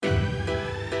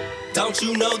Don't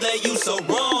you know that you so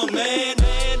wrong, man?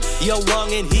 You're wrong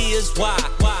and here's why.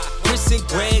 Chris and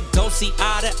Greg don't see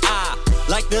eye to eye,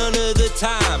 like none of the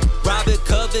time. Robert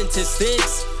Covington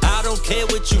stinks. I don't care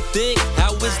what you think.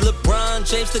 How is LeBron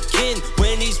James the king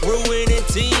when he's ruining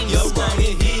teams? You're wrong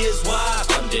and here's why.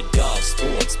 Underdog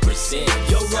Sports presents.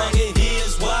 You're wrong and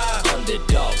here's why.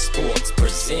 Underdog Sports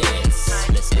presents.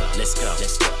 Let's go.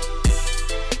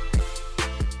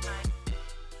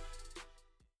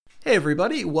 Hey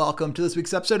everybody, welcome to this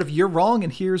week's episode of You're Wrong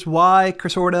and Here's Why.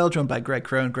 Chris Ordell, joined by Greg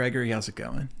Crone. Gregory, how's it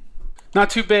going? Not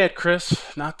too bad,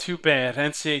 Chris. Not too bad.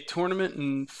 NCAA tournament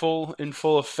in full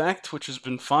effect, which has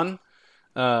been fun.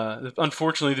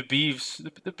 Unfortunately, the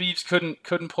Beavs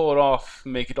couldn't pull it off,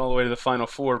 and make it all the way to the Final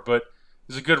Four. But it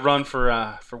was a good run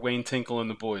for Wayne Tinkle and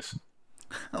the boys.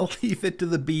 I'll leave it to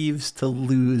the Beavs to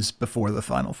lose before the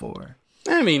Final Four.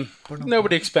 I mean,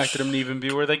 nobody expected them to even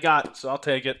be where they got, so I'll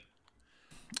take it.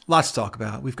 Lots to talk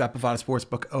about. We've got Bovada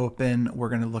Sportsbook open. We're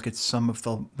going to look at some of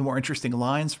the more interesting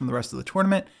lines from the rest of the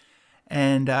tournament.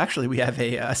 And actually, we have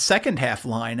a second half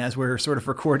line as we're sort of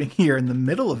recording here in the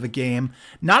middle of a game.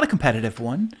 Not a competitive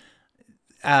one.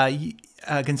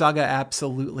 Gonzaga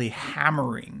absolutely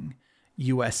hammering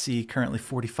USC, currently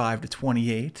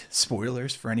 45-28.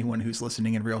 Spoilers for anyone who's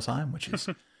listening in real time, which is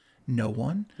no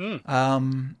one.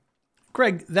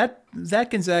 Greg, that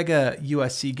Gonzaga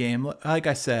USC game, like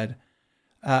I said,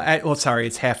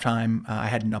 it's halftime. I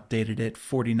hadn't updated it.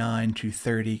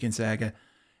 49-30 Gonzaga.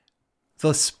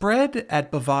 The spread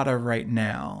at Bovada right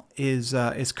now is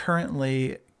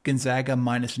currently Gonzaga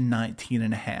minus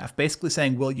 19.5. Basically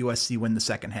saying, will USC win the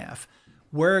second half?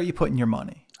 Where are you putting your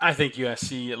money? I think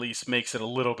USC at least makes it a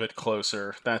little bit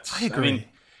closer. I agree. I mean,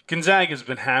 Gonzaga's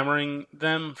been hammering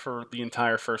them for the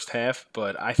entire first half,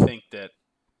 but I think that,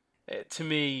 to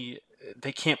me,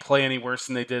 they can't play any worse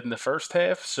than they did in the first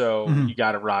half, so you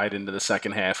got to ride into the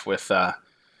second half with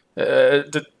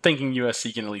thinking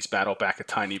USC can at least battle back a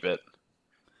tiny bit.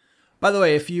 By the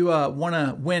way, if you want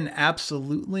to win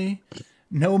absolutely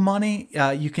no money,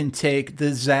 you can take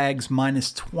the Zags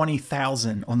minus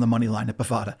 20,000 on the money line at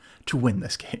Bovada to win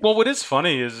this game. Well, what is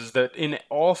funny is that in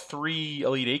all three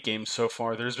Elite Eight games so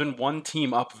far, there's been one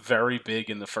team up very big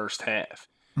in the first half.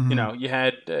 You know, you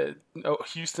had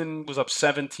Houston was up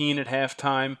 17 at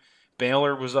halftime.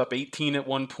 Baylor was up 18 at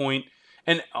one point.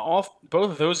 And both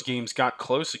of those games got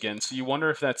close again. So you wonder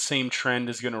if that same trend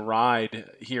is going to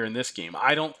ride here in this game.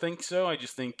 I don't think so. I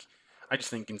just think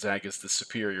Gonzaga is the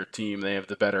superior team. They have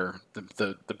the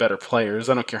better players.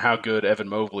 I don't care how good Evan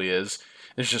Mobley is.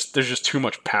 There's just too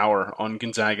much power on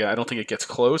Gonzaga. I don't think it gets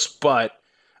close, but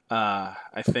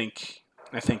I think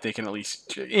they can at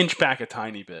least inch back a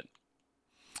tiny bit.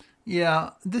 Yeah,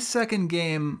 this second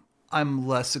game I'm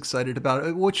less excited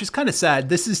about, which is kind of sad.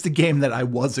 This is the game that I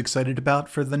was excited about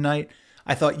for the night.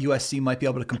 I thought USC might be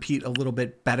able to compete a little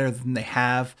bit better than they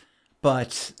have,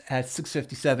 but at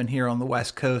 6:57 here on the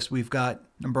West Coast, we've got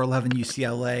number 11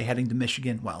 UCLA heading to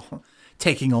Michigan,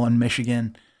 taking on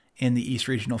Michigan in the East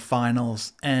Regional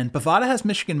Finals, and Bovada has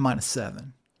Michigan minus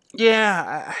 7.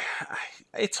 Yeah,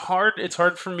 it's hard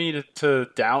for me to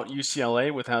doubt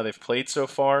UCLA with how they've played so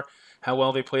far, how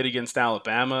well they played against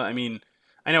Alabama. I mean,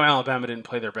 I know Alabama didn't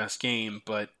play their best game,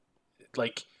 but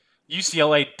like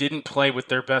UCLA didn't play with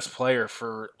their best player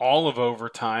for all of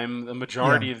overtime, the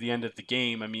majority of the end of the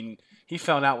game. I mean, he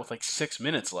fouled out with like 6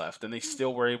 minutes left, and they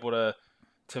still were able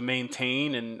to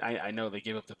maintain. And I know they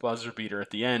gave up the buzzer beater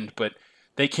at the end, but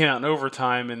they came out in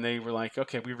overtime and they were like,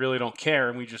 okay, we really don't care,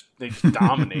 and they just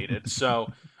dominated.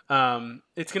 So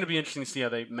it's going to be interesting to see how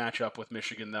they match up with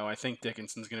Michigan, though. I think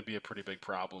Dickinson's going to be a pretty big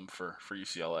problem for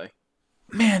UCLA.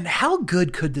 Man, how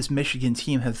good could this Michigan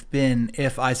team have been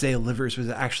if Isaiah Livers was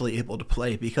actually able to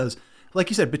play? Because, like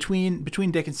you said, between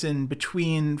Dickinson,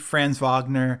 between Franz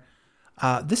Wagner,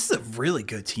 this is a really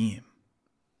good team.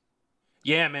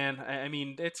 Yeah, man. I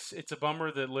mean, it's a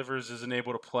bummer that Livers isn't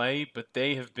able to play, but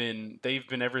they've been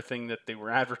everything that they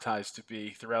were advertised to be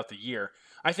throughout the year.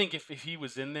 I think if he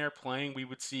was in there playing, we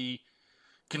would see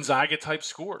Gonzaga-type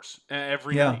scores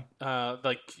every night,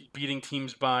 like beating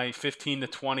teams by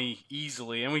 15-20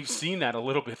 easily. And we've seen that a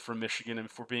little bit from Michigan,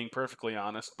 if we're being perfectly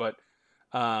honest. But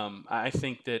I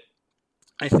think that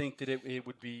it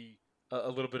would be a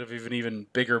little bit of an even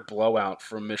bigger blowout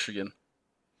from Michigan.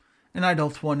 And I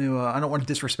don't want to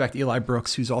disrespect Eli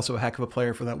Brooks, who's also a heck of a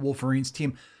player for that Wolverines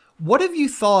team. What have you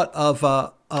thought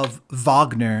of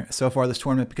Wagner so far this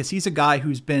tournament? Because he's a guy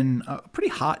who's been a pretty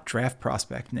hot draft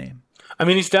prospect name. I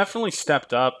mean, he's definitely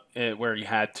stepped up where he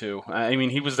had to. I mean,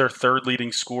 he was their third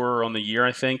leading scorer on the year,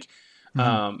 I think.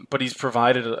 But he's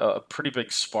provided a pretty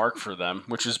big spark for them,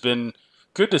 which has been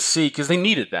good to see because they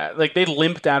needed that. Like they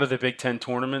limped out of the Big Ten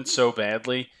tournament so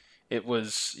badly. It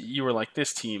was you were like,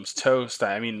 this team's toast.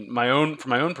 I mean, from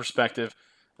my own perspective,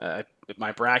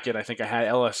 my bracket, I think I had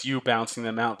LSU bouncing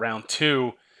them out round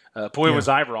 2. Boy, was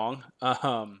I wrong.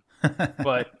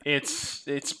 But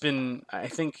it's been I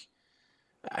think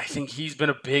he's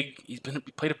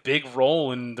played a big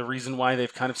role in the reason why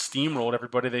they've kind of steamrolled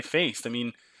everybody they faced. I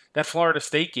mean, that Florida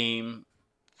State game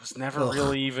was never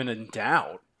really even in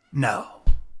doubt. No,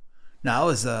 that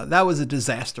was a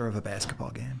disaster of a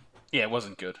basketball game. Yeah, it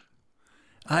wasn't good.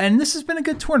 And this has been a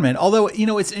good tournament. Although,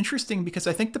 it's interesting because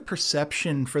I think the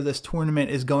perception for this tournament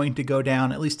is going to go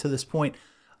down, at least to this point,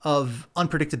 of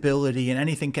unpredictability and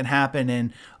anything can happen.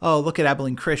 And, oh, look at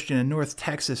Abilene Christian and North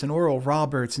Texas and Oral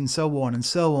Roberts and so on and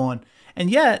so on. And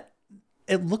yet,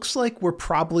 it looks like we're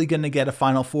probably going to get a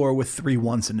Final Four with 3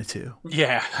 1s and a 2.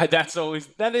 Yeah,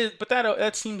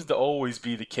 that seems to always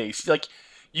be the case. Like,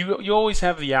 you always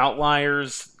have the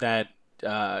outliers that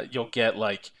you'll get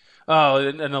like,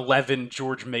 an 11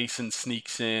 George Mason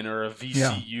sneaks in or a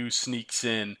VCU sneaks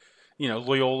in,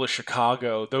 Loyola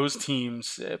Chicago, those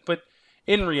teams. But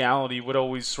in reality, what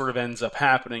always sort of ends up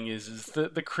happening is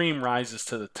the cream rises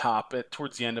to the top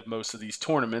towards the end of most of these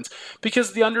tournaments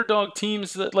because the underdog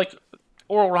teams that like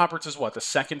Oral Roberts is the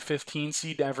second 15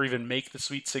 seed to ever even make the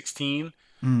Sweet 16.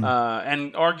 And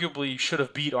arguably should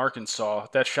have beat Arkansas.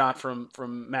 That shot from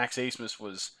Max Abmas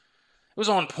was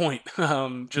on point, a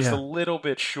little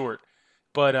bit short.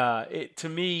 But to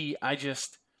me, I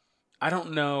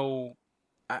don't know.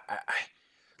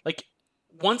 Like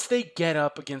once they get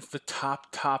up against the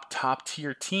top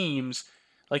tier teams,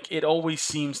 like it always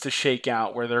seems to shake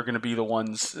out where they're going to be the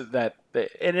ones that,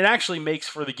 and it actually makes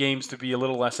for the games to be a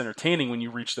little less entertaining when you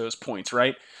reach those points,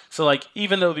 right? So like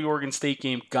even though the Oregon State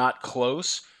game got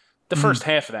close, the first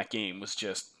half of that game was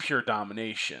just pure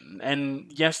domination. And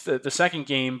yes, the second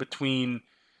game between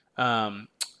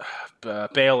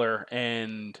Baylor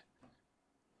and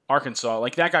Arkansas,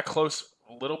 like that got close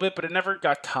a little bit, but it never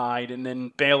got tied. And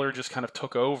then Baylor just kind of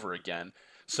took over again.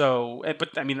 So,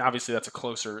 but I mean, obviously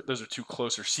those are 2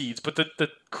 closer seeds, but the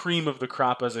cream of the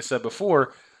crop, as I said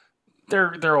before,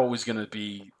 they're always going to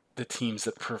be the teams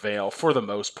that prevail for the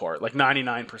most part. Like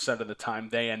 99% of the time,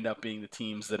 they end up being the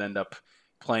teams that end up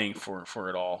playing for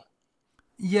it all.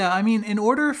 Yeah, I mean, in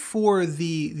order for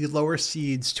the lower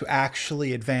seeds to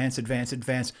actually advance,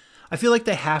 I feel like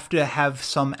they have to have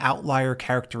some outlier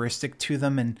characteristic to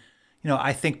them. And,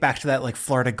 I think back to that like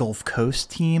Florida Gulf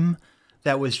Coast team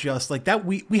that was just like that.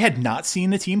 We had not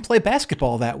seen a team play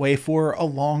basketball that way for a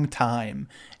long time,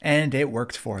 and it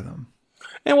worked for them.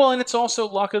 And it's also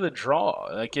luck of the draw.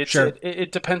 Like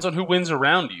it depends on who wins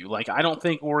around you. Like I don't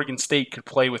think Oregon State could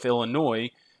play with Illinois,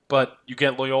 but you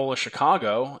get Loyola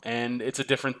Chicago, and it's a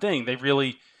different thing. They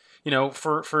really,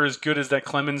 for as good as that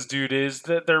Clemens dude is,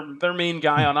 that their main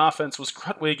guy on offense was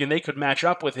Krutwig, and they could match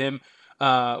up with him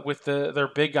with their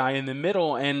big guy in the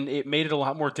middle, and it made it a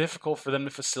lot more difficult for them to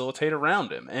facilitate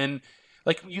around him. And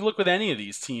like you look with any of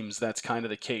these teams, that's kind of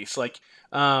the case. Like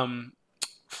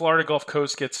Florida Gulf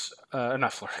Coast gets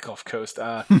not Florida Gulf Coast.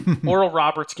 Oral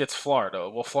Roberts gets Florida.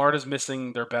 Well, Florida's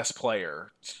missing their best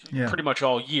player pretty much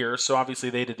all year, so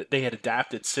obviously they had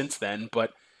adapted since then.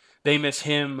 But they miss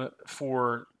him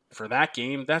for that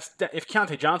game. If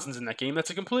Keontae Johnson's in that game, that's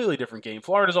a completely different game.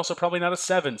 Florida's also probably not a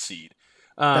 7 seed.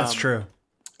 That's true.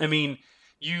 I mean,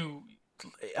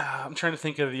 I'm trying to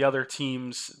think of the other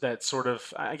teams that sort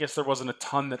of. I guess there wasn't a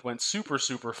ton that went super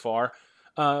far.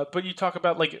 But you talk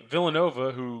about like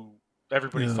Villanova, who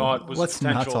everybody thought was let's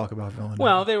potential. not talk about Villanova.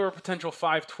 Well, they were a potential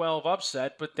 5-12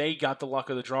 upset, but they got the luck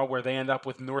of the draw where they end up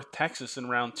with North Texas in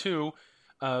round 2,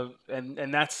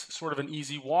 and that's sort of an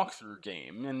easy walkthrough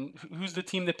game. And who's the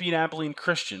team that beat Abilene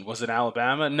Christian? Was it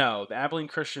Alabama? No, the Abilene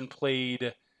Christian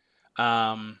played.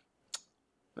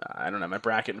 I don't have my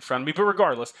bracket in front of me, but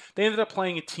regardless, they ended up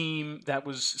playing a team that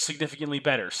was significantly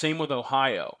better. Same with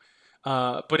Ohio.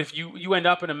 But if you end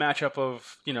up in a matchup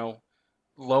of,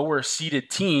 lower seeded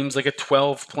teams, like a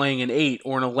 12 playing an 8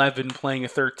 or an 11 playing a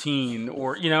 13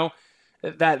 or,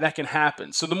 that can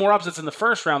happen. So the more upsets in the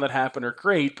first round that happen are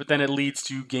great, but then it leads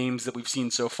to games that we've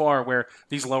seen so far where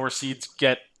these lower seeds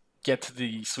get to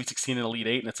the Sweet 16 and Elite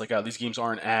 8, and it's like, oh, these games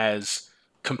aren't as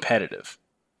competitive.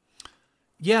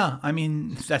 Yeah, I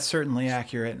mean, that's certainly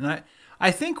accurate. And I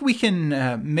think we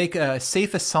can make a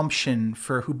safe assumption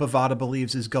for who Bovada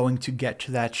believes is going to get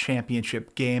to that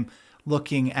championship game,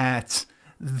 looking at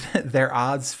their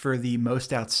odds for the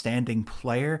most outstanding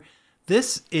player.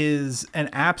 This is an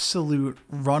absolute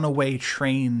runaway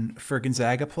train for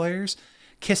Gonzaga players,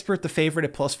 Kispert, the favorite,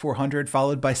 at plus 400,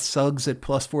 followed by Suggs at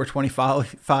plus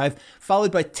 425,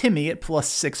 followed by Timmy at plus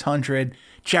 600.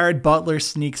 Jared Butler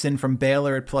sneaks in from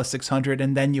Baylor at plus 600,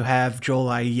 and then you have Joel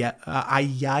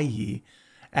Ayayi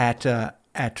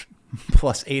at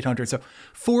plus 800. So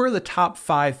 4 of the top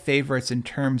 5 favorites in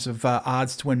terms of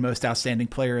odds to win most outstanding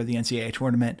player of the NCAA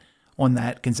tournament on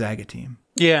that Gonzaga team.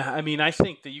 Yeah, I mean, I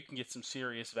think that you can get some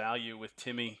serious value with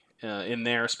Timmy in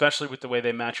there, especially with the way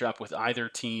they match up with either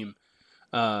team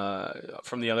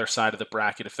from the other side of the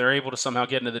bracket. If they're able to somehow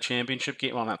get into the championship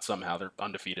game, well, not somehow, they're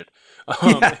undefeated.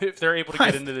 If they're able to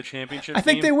get into the championship game, I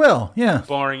think they will, yeah.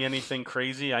 Barring anything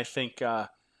crazy, I think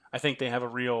they have a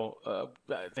real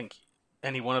I think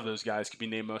any one of those guys could be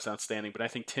named most outstanding, but I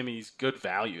think Timmy's good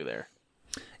value there.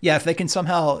 Yeah, if they can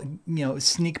somehow,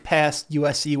 sneak past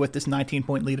USC with this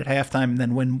 19-point lead at halftime and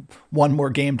then win one more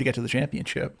game to get to the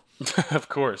championship. Of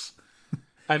course.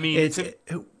 I mean,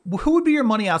 who would be your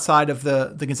money outside of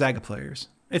the Gonzaga players?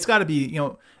 It's got to be,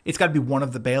 one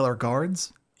of the Baylor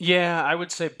guards. Yeah, I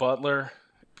would say Butler.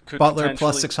 Butler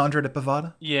plus 600 at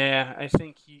Bovada. Yeah, I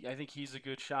think he's a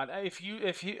good shot.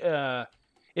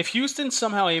 If Houston's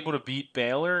somehow able to beat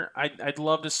Baylor, I'd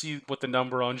love to see what the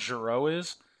number on Giroux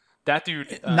is. That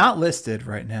dude not listed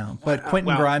right now, but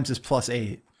Quentin Grimes is plus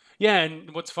 8. Yeah, and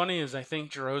what's funny is I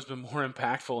think Giroux's been more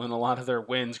impactful in a lot of their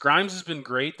wins. Grimes has been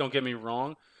great, don't get me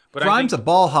wrong, but Grimes a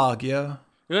ball hog, yeah.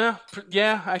 Yeah,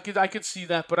 I could see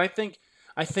that, but I think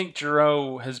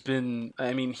Giroux has been.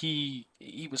 I mean, he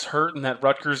was hurt in that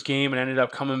Rutgers game and ended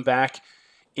up coming back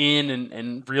in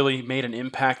and really made an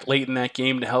impact late in that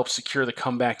game to help secure the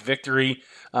comeback victory.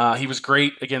 He was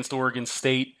great against Oregon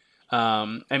State.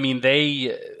 I mean,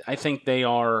 I think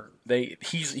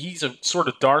he's a sort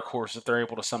of dark horse if they're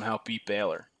able to somehow beat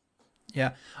Baylor.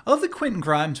 Yeah. I love that Quentin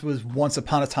Grimes was once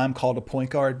upon a time called a point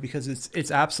guard because it's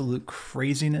absolute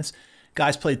craziness.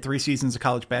 Guy's played 3 seasons of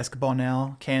college basketball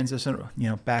now, Kansas,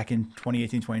 back in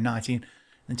 2018, 2019,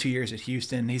 and 2 years at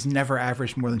Houston. He's never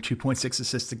averaged more than 2.6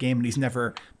 assists a game, and he's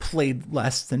never played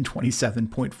less than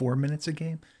 27.4 minutes a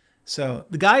game. So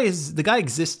the guy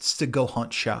exists to go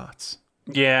hunt shots.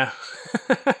 Yeah,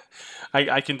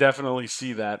 I can definitely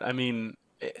see that. I mean,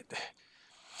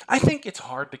 I think it's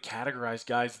hard to categorize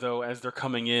guys, though, as they're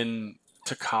coming in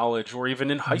to college or even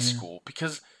in high school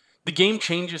because the game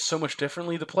changes so much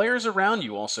differently. The players around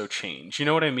you also change. You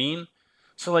know what I mean?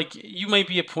 So, like, you may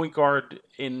be a point guard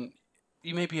in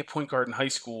high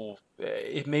school.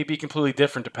 It may be completely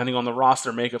different depending on the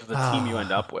roster makeup of the team you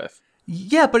end up with.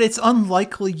 Yeah, but it's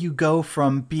unlikely you go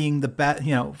from being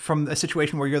from a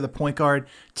situation where you're the point guard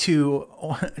to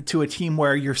a team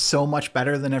where you're so much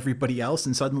better than everybody else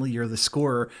and suddenly you're the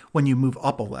scorer when you move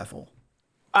up a level.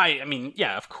 I mean,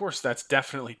 yeah, of course, that's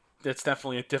definitely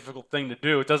a difficult thing to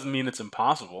do. It doesn't mean it's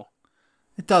impossible.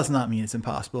 It does not mean it's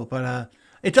impossible, but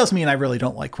it does mean I really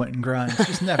don't like Quentin Grimes.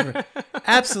 Just never,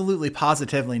 absolutely,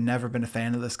 positively never been a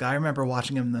fan of this guy. I remember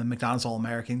watching him in the McDonald's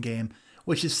All-American game,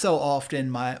 which is so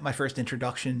often my first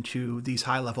introduction to these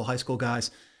high-level high school guys.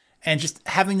 And just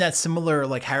having that similar,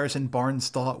 like, Harrison Barnes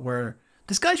thought where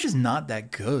this guy's just not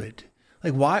that good.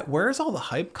 Like, where is all the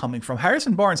hype coming from?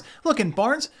 Harrison Barnes, look, and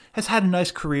Barnes has had a nice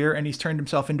career, and he's turned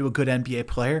himself into a good NBA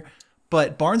player.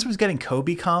 But Barnes was getting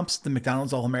Kobe comps, the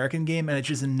McDonald's All-American game, and it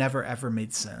just never, ever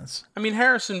made sense. I mean,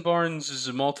 Harrison Barnes is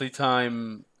a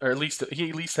multi-time, or he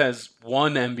at least has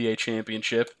one NBA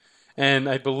championship. And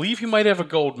I believe he might have a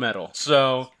gold medal.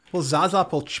 So, well, Zaza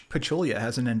Pachulia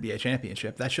has an NBA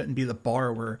championship. That shouldn't be the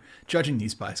bar we're judging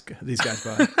these guys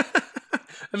by.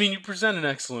 I mean, you present an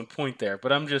excellent point there,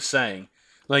 but I'm just saying,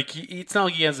 like, it's not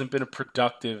like he hasn't been a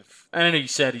productive. I know you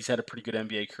said he's had a pretty good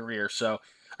NBA career, so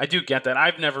I do get that.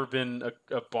 I've never been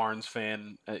a Barnes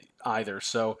fan either,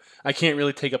 so I can't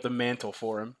really take up the mantle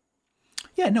for him.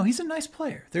 Yeah, no, he's a nice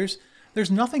player. There's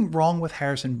nothing wrong with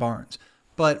Harrison Barnes,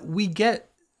 but we get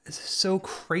so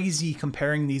crazy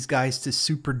comparing these guys to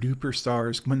super duper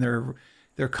stars when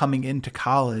they're coming into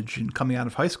college and coming out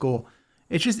of high school.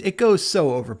 It goes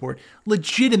so overboard.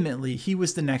 Legitimately, he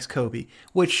was the next Kobe,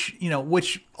 which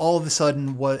all of a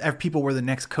sudden people were the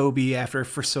next Kobe after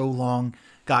for so long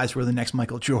guys were the next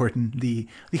Michael Jordan, the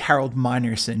Harold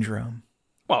Miner syndrome.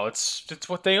 Well, it's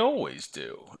what they always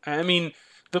do. I mean,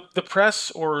 the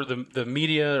press or the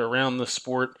media around the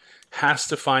sport has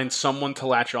to find someone to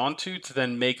latch onto to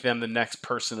then make them the next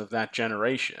person of that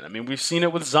generation. I mean, we've seen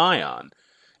it with Zion,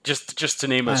 just to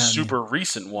name a super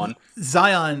recent one.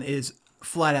 Zion is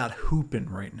flat out hooping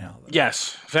right now, though.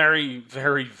 Yes, very,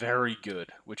 very, very good,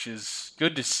 which is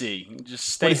good to see. Just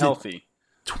stay healthy.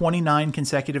 29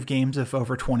 consecutive games of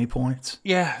over 20 points.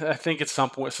 Yeah, I think it's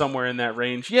somewhere in that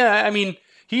range. Yeah, I mean,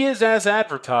 he is as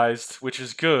advertised, which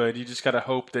is good. You just got to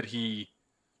hope that he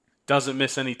doesn't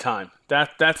miss any time.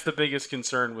 That's the biggest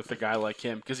concern with a guy like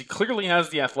him, because he clearly has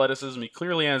the athleticism, he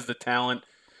clearly has the talent.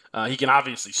 He can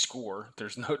obviously score.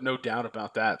 There's no doubt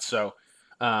about that. So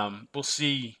we'll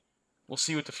see. We'll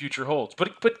see what the future holds.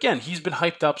 But again, he's been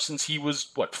hyped up since he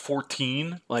was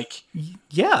 14. Like,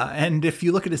 yeah, and if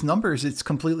you look at his numbers, it's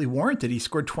completely warranted. He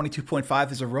scored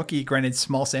 22.5 as a rookie, granted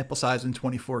small sample size in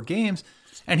 24 games,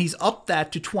 and he's upped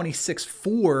that to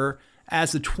 26.4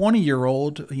 as a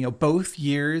 20-year-old. Both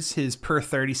years his per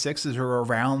 36s are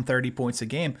around 30 points a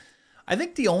game. I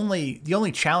think the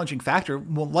only challenging factor,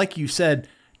 well, like you said,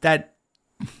 that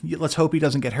let's hope he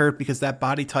doesn't get hurt, because that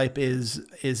body type is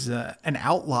an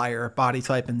outlier body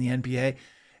type in the NBA.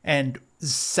 And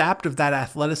sapped of that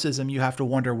athleticism, you have to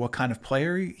wonder what kind of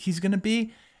player he's going to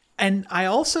be. And I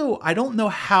don't know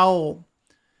how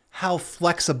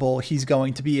flexible he's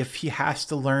going to be if he has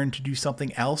to learn to do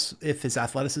something else, if his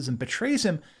athleticism betrays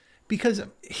him, because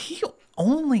he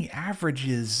only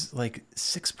averages like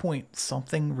 6 point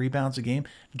something rebounds a game,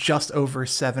 just over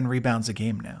 7 rebounds a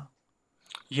game now.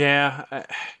 Yeah,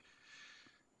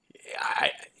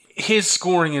 his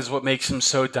scoring is what makes him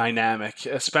so dynamic,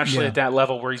 especially at that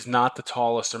level where he's not the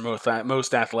tallest or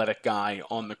most athletic guy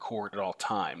on the court at all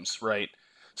times, right?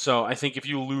 So I think if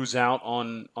you lose out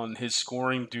on his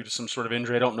scoring due to some sort of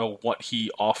injury, I don't know what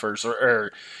he offers,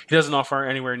 or he doesn't offer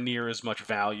anywhere near as much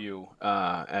value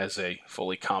as a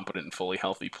fully competent and fully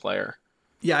healthy player.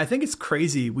 Yeah, I think it's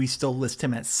crazy we still list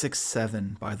him at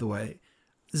 6'7", by the way.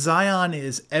 Zion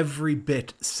is every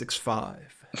bit 6'5".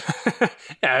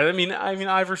 Yeah, I mean,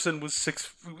 Iverson was like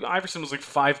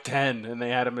 5'10", and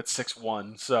they had him at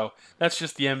 6'1". So that's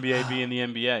just the NBA being the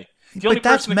NBA. But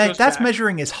that's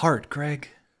measuring his heart, Greg.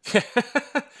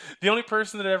 The only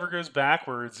person that ever goes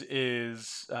backwards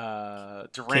is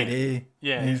Durant. KD.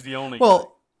 Yeah, he's the only. Well, guy.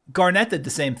 Garnett did the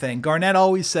same thing. Garnett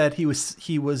always said he was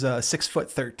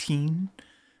 6'13"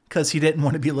 because he didn't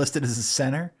want to be listed as a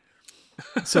center.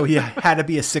 So he had to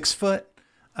be a 6 foot.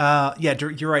 Yeah,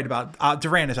 you're right about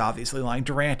Durant is obviously lying.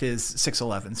 Durant is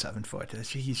 6'11", 7 foot.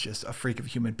 He's just a freak of a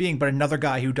human being, but another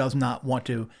guy who does not want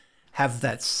to have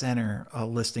that center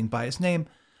listing by his name.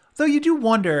 Though you do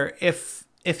wonder if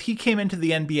he came into the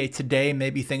NBA today,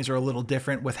 maybe things are a little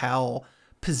different with how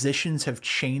positions have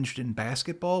changed in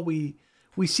basketball. We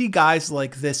see guys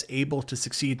like this able to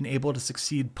succeed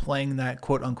playing that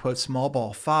quote unquote small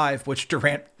ball 5, which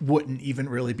Durant wouldn't even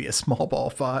really be a small ball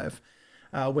 5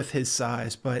 with his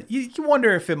size. But you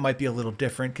wonder if it might be a little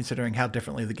different considering how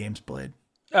differently the game's played.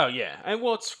 Oh, yeah. And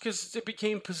well, it's because it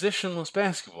became positionless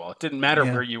basketball. It didn't matter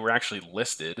where you were actually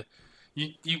listed.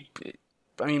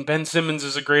 Ben Simmons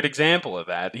is a great example of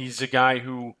that. He's a guy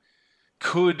who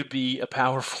could be a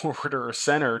power forward or a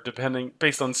center,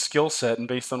 based on skill set and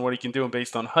based on what he can do and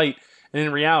based on height. And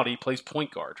in reality, he plays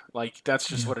point guard. Like, that's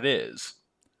just what it is.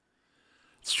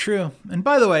 It's true. And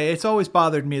by the way, it's always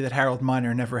bothered me that Harold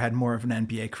Miner never had more of an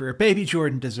NBA career. Baby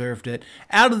Jordan deserved it.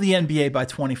 Out of the NBA by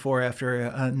 24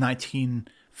 after 19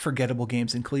 forgettable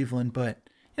games in Cleveland, but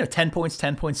 10 points,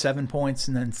 10.7 points,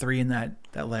 and then 3 in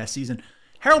that last season.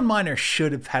 Harold Miner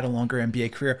should have had a longer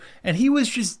NBA career, and he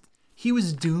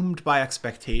was doomed by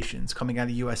expectations coming out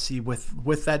of USC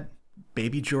with that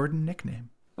Baby Jordan nickname.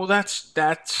 Well, it's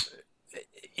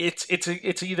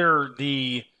either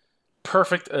the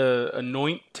perfect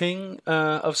anointing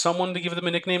of someone to give them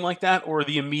a nickname like that, or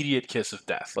the immediate kiss of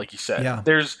death, like you said. Yeah.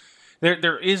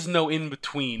 There is no in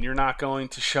between. You're not going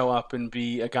to show up and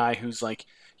be a guy who's like,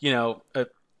 a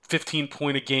 15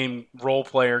 point a game role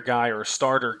player guy or a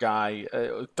starter guy,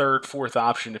 a third, fourth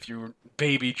option if you're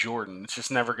Baby Jordan. It's just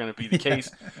never going to be the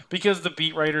case because the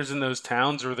beat writers in those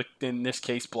towns, or in this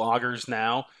case bloggers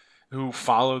now, who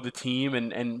follow the team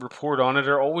and report on it,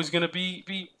 are always going to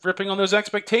be ripping on those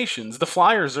expectations. The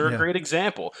Flyers are a great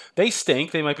example. They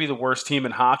stink. They might be the worst team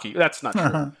in hockey. That's not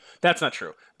true. That's not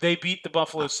true. They beat the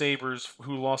Buffalo Sabres,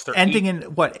 who lost their ending in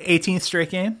 18th straight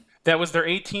game? That was their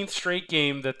 18th straight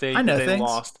game that they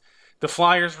lost. The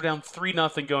Flyers were down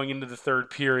 3-0 going into the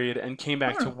third period and came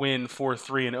back to win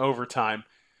 4-3 in overtime.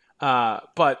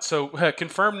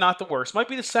 Confirmed not the worst. Might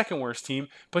be the second worst team,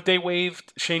 but they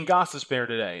waived Shane Gostisbehere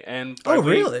today. And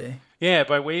really? Yeah,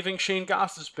 by waiving Shane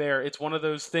Gostisbehere, it's one of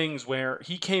those things where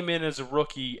he came in as a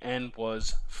rookie and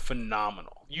was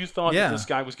phenomenal. You thought that this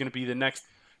guy was going to be the next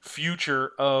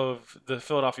future of the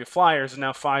Philadelphia Flyers, and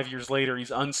now 5 years later, he's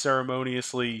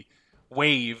unceremoniously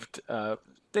waived.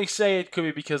 They say it could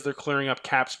be because they're clearing up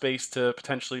cap space to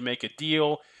potentially make a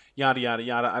deal. Yada, yada,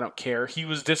 yada. I don't care. He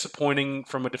was disappointing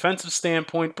from a defensive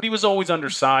standpoint, but he was always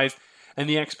undersized, and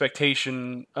the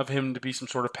expectation of him to be some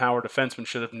sort of power defenseman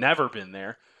should have never been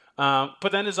there.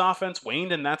 But then his offense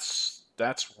waned, and that's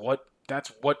what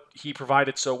that's what he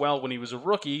provided so well when he was a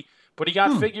rookie. But he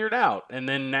got figured out, and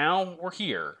then now we're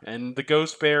here, and the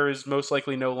Ghost Bear is most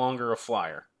likely no longer a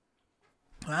Flyer.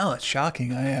 Well, that's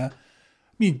shocking. I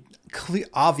mean,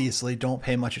 obviously don't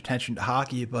pay much attention to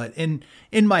hockey, but in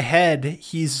my head,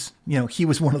 he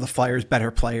was one of the Flyers' better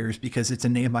players because it's a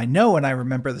name I know, and I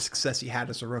remember the success he had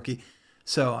as a rookie.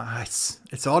 So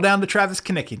it's all down to Travis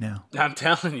Konecny now. I'm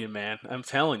telling you, man. I'm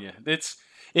telling you,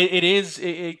 it is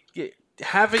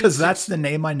having, because that's the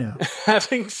name I know.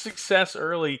 Having success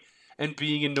early and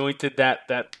being anointed that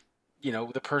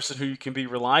the person who you can be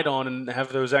relied on and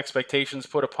have those expectations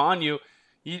put upon you.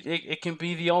 It can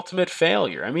be the ultimate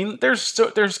failure. I mean,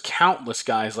 there's countless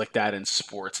guys like that in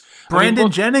sports.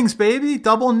 Brandon Jennings, baby,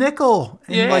 double nickel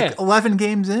in like 11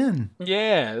 games in.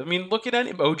 Yeah, I mean, look at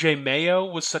him. O.J. Mayo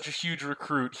was such a huge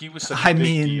recruit. He was such a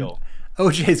big deal.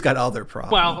 OJ's got other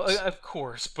problems. Well, of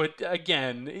course, but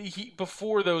again,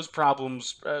 before those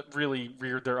problems really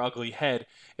reared their ugly head,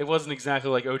 it wasn't exactly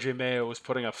like O.J. Mayo was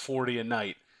putting up 40 a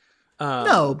night.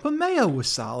 No, but Mayo was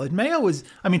solid. Mayo was,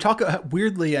 talk about,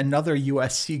 weirdly, another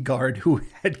USC guard who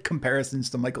had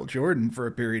comparisons to Michael Jordan for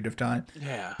a period of time.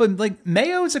 Yeah. But,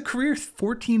 Mayo is a career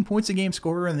 14 points a game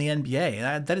scorer in the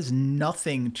NBA. That is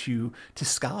nothing to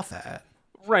scoff at.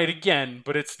 Right, again,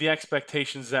 but it's the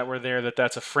expectations that were there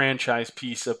that's a franchise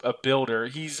piece, a builder.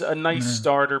 He's a nice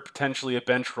starter, potentially a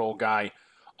bench role guy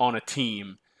on a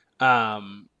team.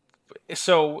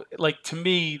 So, to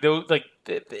me, though, the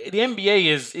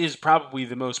NBA is probably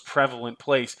the most prevalent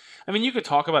place. I mean, you could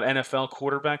talk about NFL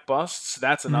quarterback busts.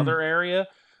 That's another area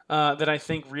that I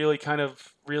think really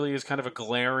is kind of a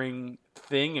glaring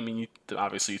thing. I mean,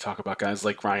 obviously you talk about guys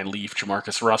like Ryan Leaf,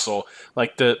 Jamarcus Russell,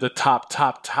 like the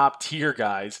top tier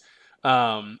guys.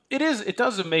 It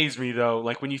does amaze me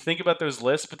though, when you think about those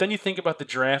lists, but then you think about the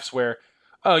drafts where,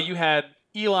 you had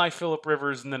Eli, Phillip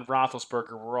Rivers, and then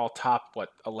Roethlisberger were all top,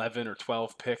 11 or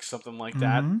 12 picks, something like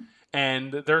that.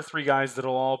 And they're three guys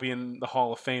that'll all be in the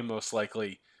Hall of Fame most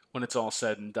likely when it's all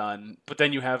said and done. But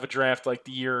then you have a draft like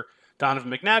the year Donovan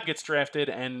McNabb gets drafted,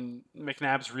 and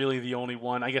McNabb's really the only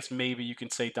one. I guess maybe you can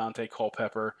say Dante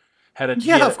Culpepper had a...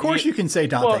 Yeah, of course you can say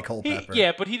Dante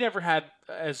Culpepper. But he never had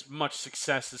as much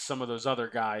success as some of those other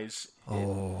guys.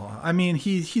 Oh, I mean,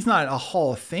 he's not a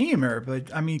Hall of Famer,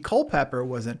 but, Culpepper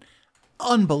was an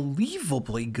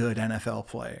unbelievably good NFL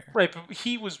player. Right, but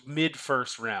he was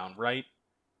mid-first round, right?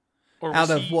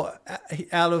 Out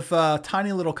of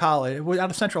tiny little college, out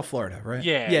of Central Florida, right?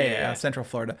 Yeah. Central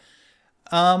Florida.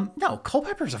 No,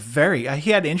 Culpepper's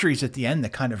he had injuries at the end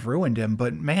that kind of ruined him,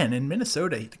 but man, in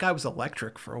Minnesota, the guy was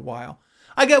electric for a while.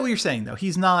 I get what you're saying though.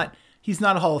 He's not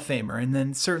a Hall of Famer, and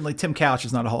then certainly Tim Couch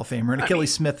is not a Hall of Famer, and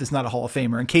Achilles Smith is not a Hall of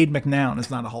Famer, and Cade McNown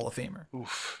is not a Hall of Famer.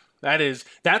 Oof.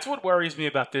 That's what worries me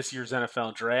about this year's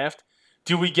NFL draft.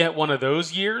 Do we get one of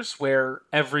those years where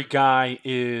every guy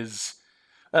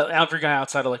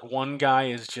outside of one guy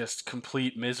is just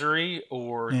complete misery,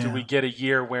 or do we get a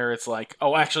year where it's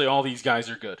actually all these guys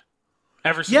are good?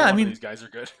 Every single one of these guys are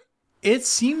good. It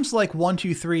seems like 1,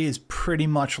 2, 3 is pretty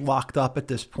much locked up at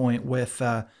this point with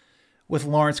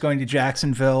Lawrence going to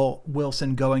Jacksonville,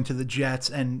 Wilson going to the Jets,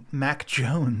 and Mac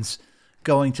Jones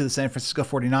going to the San Francisco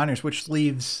 49ers, which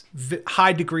leaves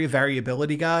high degree of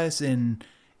variability guys in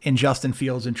Justin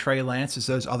Fields and Trey Lance as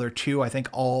those other two. I think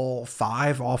all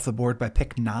 5 off the board by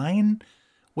pick 9,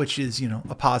 which is,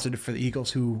 a positive for the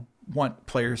Eagles who want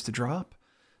players to drop.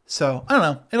 So I don't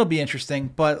know. It'll be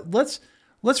interesting, but let's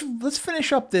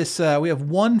finish up this. We have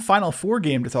one Final Four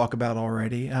game to talk about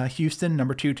already. Houston,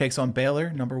 number 2, takes on Baylor,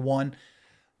 number 1.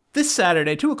 This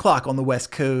Saturday, 2:00 on the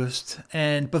West Coast,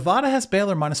 and Bovada has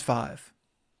Baylor -5.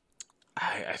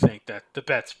 I think that the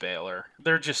bet's Baylor.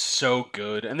 They're just so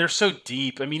good, and they're so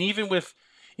deep. I mean, even with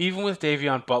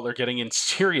Davion Butler getting in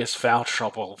serious foul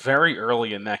trouble very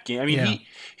early in that game. I mean,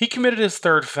 he committed his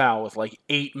 3rd foul with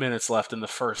 8 minutes left in the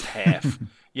first half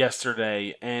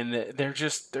yesterday, and they're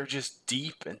just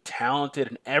deep and talented,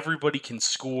 and everybody can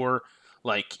score.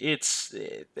 I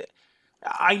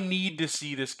need to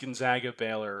see this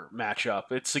Gonzaga-Baylor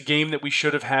matchup. It's a game that we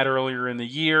should have had earlier in the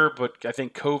year, but I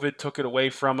think COVID took it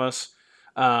away from us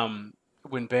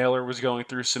when Baylor was going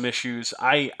through some issues.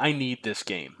 I need this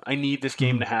game. I need this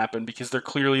game to happen because they're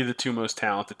clearly the 2 most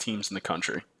talented teams in the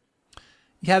country.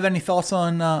 You have any thoughts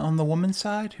on the women's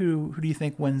side? Who do you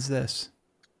think wins this?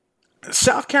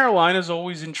 South Carolina is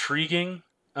always intriguing.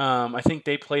 I think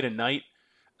they play tonight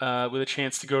with a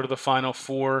chance to go to the Final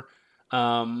Four.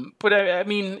 But I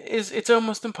mean, it's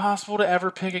almost impossible to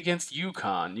ever pick against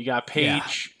UConn. You got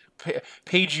Paige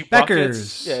Paige Beckers.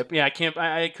 Buckets. Yeah. I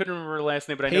couldn't remember her last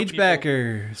name, but Paige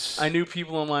Beckers. I knew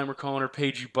people online were calling her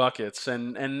Paige Buckets,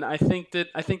 and I think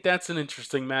that's an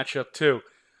interesting matchup too.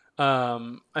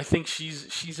 I think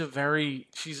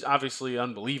she's obviously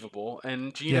unbelievable,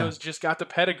 and Gino's just got the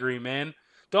pedigree, man.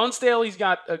 Dawn Staley's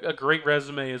got a great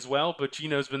resume as well, but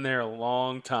Gino's been there a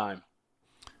long time.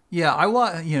 Yeah,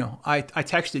 I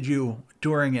texted you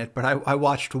during it, but I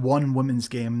watched one women's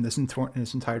game this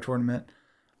entire tournament,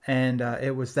 and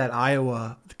it was that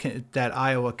Iowa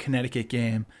Connecticut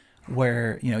game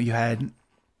where you had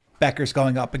Beckers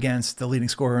going up against the leading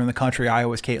scorer in the country,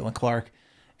 Iowa's Caitlin Clark,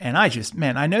 and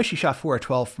I know she shot 4 of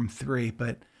 12 from 3,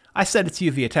 but I said it to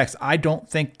you via text. I don't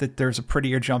think that there's a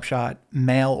prettier jump shot,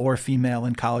 male or female,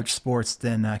 in college sports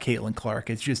than Caitlin Clark.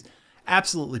 It's just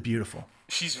absolutely beautiful.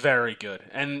 She's very good,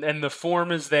 and the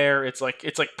form is there. It's like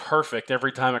perfect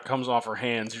every time it comes off her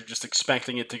hands. You're just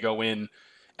expecting it to go in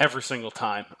every single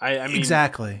time. I mean,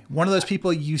 exactly. One of those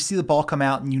people, you see the ball come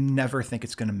out and you never think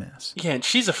it's going to miss. Yeah, and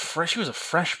she was a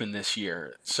freshman this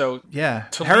year, so yeah,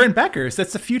 her and Beckers.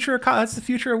 That's the future. That's the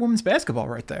future of women's basketball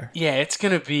right there. Yeah, it's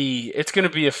gonna be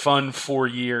a fun 4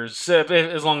 years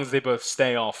as long as they both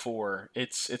stay all 4.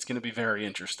 It's gonna be very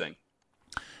interesting.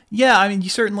 Yeah, I mean, you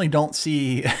certainly don't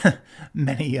see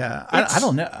many. I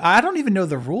don't know. I don't even know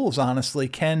the rules, honestly.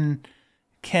 Can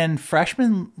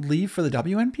freshmen leave for the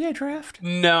WNBA draft?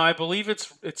 No, I believe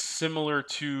it's similar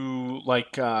to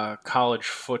like college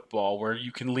football, where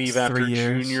you can leave after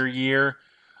junior year.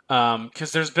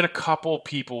 Because there's been a couple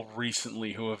people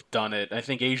recently who have done it. I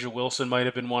think Asia Wilson might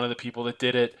have been one of the people that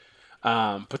did it.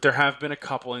 But there have been a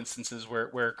couple instances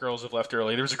where girls have left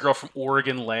early. There was a girl from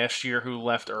Oregon last year who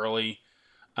left early.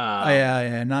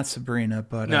 Not Sabrina,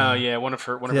 but one of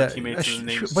her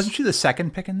teammates. Wasn't she the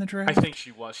second pick in the draft? I think she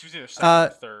was. She was either second or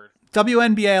third.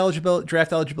 WNBA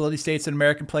draft eligibility states that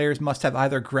American players must have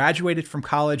either graduated from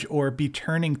college or be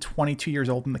turning 22 years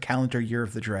old in the calendar year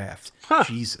of the draft. Huh.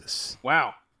 Jesus.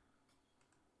 Wow.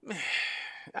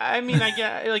 I mean, I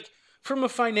get like from a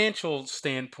financial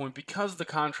standpoint, because the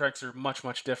contracts are much,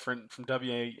 much different from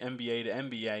WNBA to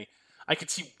NBA. I could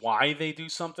see why they do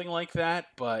something like that,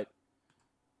 but.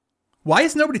 Why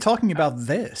is nobody talking about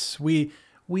this? We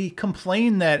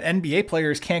complain that NBA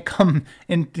players can't come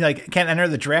in, can't enter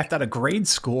the draft out of grade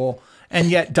school,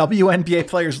 and yet WNBA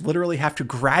players literally have to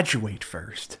graduate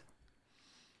first.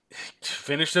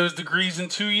 Finish those degrees in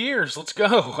 2 years. Let's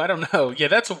go. I don't know. Yeah,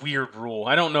 that's a weird rule.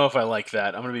 I don't know if I like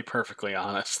that. I'm going to be perfectly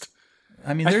honest.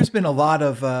 I mean, there's been a lot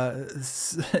of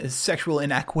sexual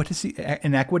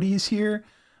inequities here.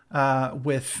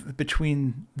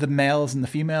 Between the males and the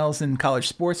females in college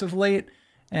sports of late,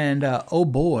 and oh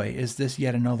boy, is this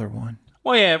yet another one.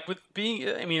 Well, yeah,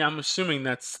 I'm assuming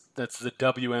that's the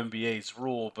WNBA's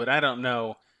rule, but I don't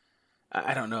know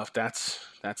if that's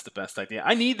the best idea.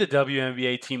 I need the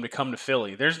WNBA team to come to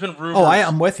Philly. There's been rumors. Oh,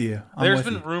 I'm with you. There's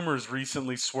been rumors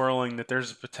recently swirling that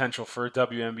there's a potential for a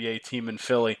WNBA team in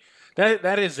Philly.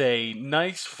 That is a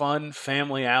nice, fun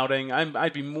family outing.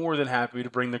 I'd be more than happy to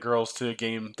bring the girls to a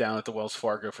game down at the Wells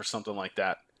Fargo for something like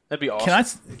that. That'd be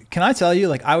awesome. Can I tell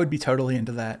you, I would be totally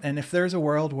into that. And if there's a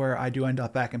world where I do end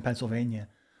up back in Pennsylvania,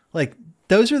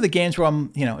 those are the games where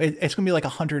I'm, it's going to be like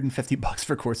 $150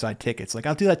 for courtside tickets.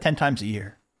 I'll do that 10 times a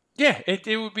year. Yeah,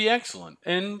 it would be excellent.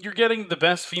 And you're getting the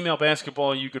best female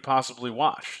basketball you could possibly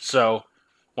watch. So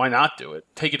why not do it?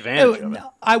 Take advantage of it.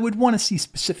 I would want to see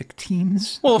specific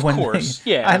teams. Well, of course,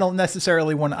 yeah. I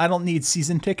don't need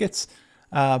season tickets.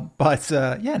 I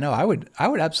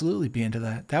would absolutely be into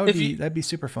that. That'd be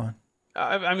super fun.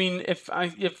 I mean, if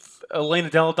Elena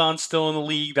Delle Donne's still in the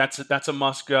league, that's a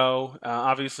must go.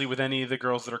 Obviously, with any of the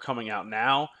girls that are coming out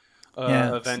now,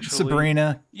 eventually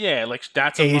Sabrina. Yeah,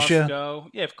 that's a Asia. must go.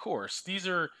 Yeah, of course. These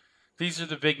are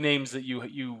the big names that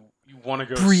you want to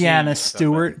go Breanna see.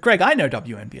 Stewart. Greg, I know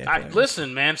WNBA players.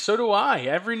 Listen, man, so do I.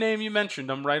 Every name you mentioned,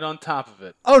 I'm right on top of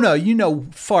it. Oh, no, you know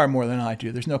far more than I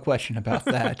do. There's no question about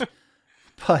that.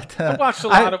 But I've watched a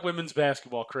lot of women's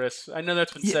basketball, Chris. I know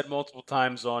that's been said multiple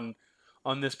times on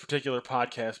this particular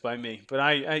podcast by me, but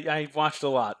I watched a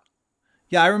lot.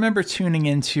 Yeah, I remember tuning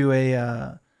into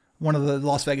one of the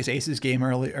Las Vegas Aces game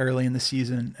early in the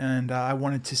season, and I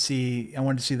wanted to see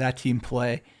that team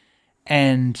play.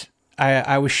 And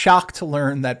I was shocked to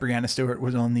learn that Breanna Stewart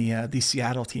was on the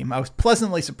Seattle team. I was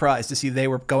pleasantly surprised to see they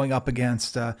were going up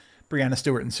against Breanna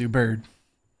Stewart and Sue Bird.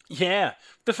 Yeah,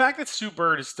 the fact that Sue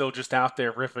Bird is still just out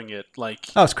there ripping it,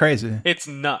 it's crazy. It's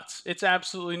nuts. It's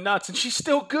absolutely nuts, and she's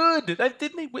still good.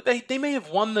 They may have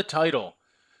won the title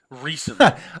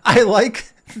recently.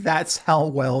 That's how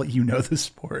well you know the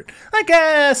sport.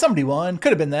 Somebody won.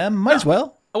 Could have been them. Might as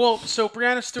well. Well, so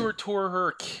Breanna Stewart tore her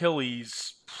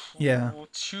Achilles Yeah.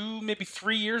 2, maybe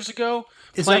 3 years ago.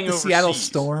 Is playing that the Seattle overseas.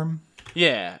 Storm?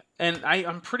 Yeah, and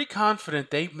I'm pretty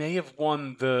confident they may have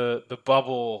won the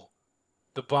bubble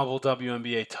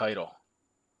WNBA title.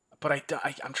 But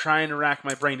I'm trying to rack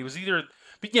my brain. It was either,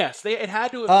 but yes, it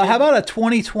had to have been. How about a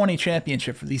 2020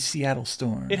 championship for the Seattle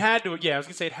Storm? It had to, yeah, I was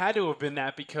going to say it had to have been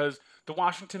that because the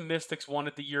Washington Mystics won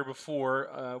it the year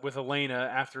before with Elena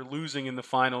after losing in the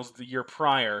finals the year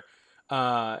prior.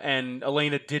 And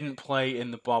Elena didn't play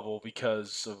in the bubble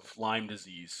because of Lyme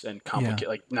disease and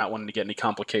not wanting to get any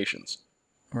complications.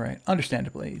 Right,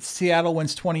 understandably. Seattle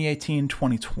wins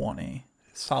 2018-2020.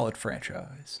 Solid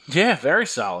franchise. Yeah, very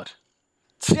solid.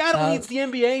 Seattle needs the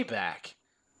NBA back.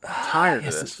 I'm tired of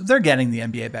this. They're getting the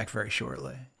NBA back very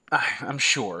shortly. I'm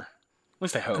sure. At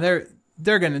least I hope.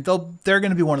 They're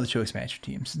gonna be one of the 2 expansion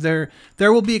teams. There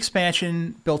will be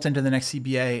expansion built into the next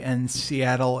CBA, and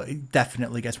Seattle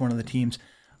definitely gets one of the teams.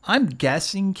 I'm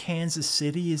guessing Kansas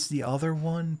City is the other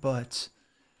one, but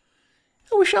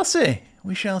we shall see.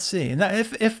 We shall see. And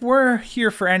if we're here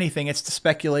for anything, it's to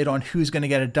speculate on who's going to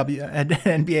get an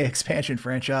NBA expansion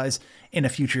franchise in a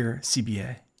future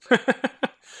CBA.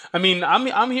 I mean,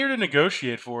 I'm here to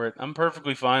negotiate for it. I'm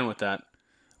perfectly fine with that.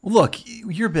 Look,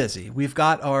 you're busy. We've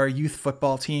got our youth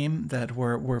football team that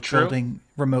we're building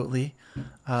remotely.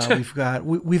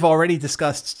 We've already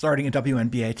discussed starting a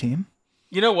WNBA team.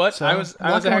 You know what? So, I was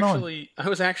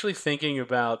actually thinking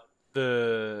about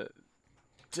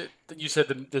you said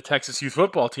the Texas youth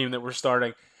football team that we're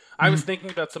starting. I was thinking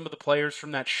about some of the players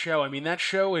from that show. I mean, that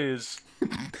show is...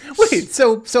 Wait,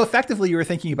 so effectively you were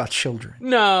thinking about children?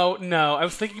 No. I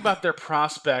was thinking about their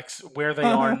prospects, where they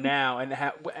are now, and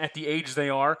at the age they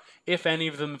are, if any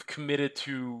of them have committed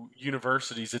to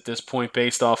universities at this point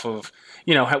based off of,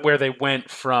 where they went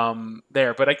from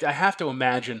there. But I have to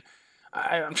imagine...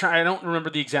 I don't remember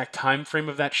the exact time frame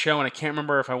of that show, and I can't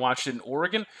remember if I watched it in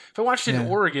Oregon. If I watched it in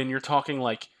Oregon, you're talking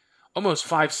like almost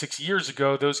 5-6 years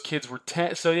ago. Those kids were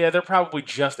 10, so yeah, they're probably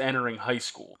just entering high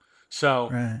school. So,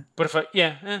 right. But all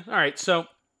right. So,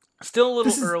 still a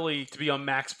little early to be on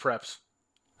max preps.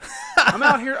 I'm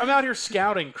out here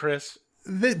scouting, Chris.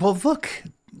 Well, look,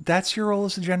 that's your role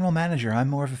as the general manager. I'm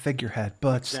more of a figurehead,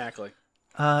 but exactly.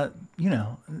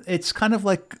 It's kind of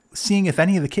like seeing if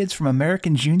any of the kids from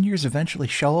American Juniors eventually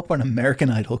show up on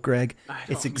American Idol, Greg.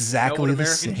 It's exactly the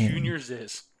same. American Juniors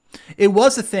is. It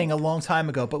was a thing a long time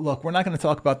ago, but look, we're not going to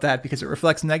talk about that because it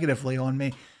reflects negatively on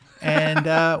me.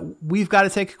 And we've got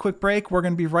to take a quick break. We're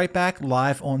going to be right back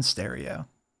live on Stereo.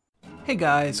 Hey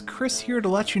guys, Chris here to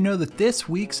let you know that this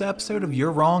week's episode of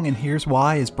You're Wrong and Here's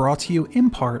Why is brought to you in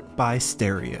part by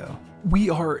Stereo.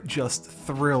 We are just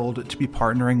thrilled to be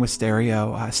partnering with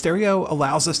Stereo. Stereo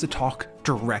allows us to talk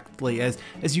directly as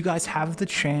you guys have the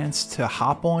chance to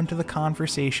hop onto the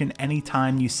conversation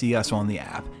anytime you see us on the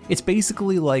app. It's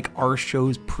basically like our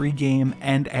show's pregame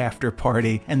and after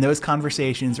party, and those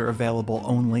conversations are available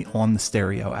only on the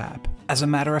Stereo app. As a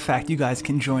matter of fact, you guys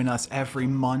can join us every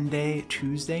Monday,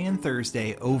 Tuesday, and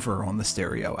Thursday over on the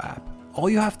Stereo app. All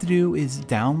you have to do is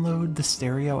download the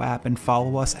Stereo app and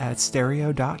follow us at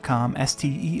stereo.com,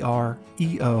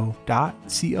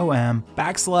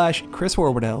 stereo.com/Chris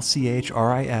Horwedel,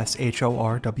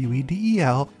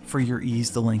 ChrisHorwedel, for your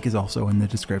ease. The link is also in the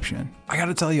description. I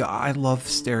gotta tell you, I love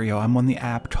Stereo. I'm on the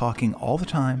app talking all the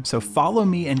time, so follow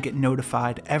me and get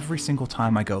notified every single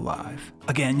time I go live.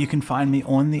 Again, you can find me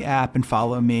on the app and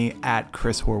follow me at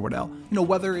Chris Horwedel.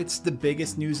 Whether it's the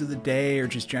biggest news of the day or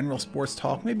just general sports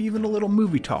talk, maybe even a little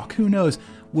movie talk, who knows,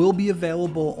 will be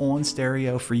available on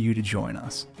Stereo for you to join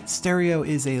us. Stereo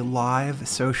is a live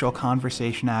social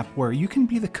conversation app where you can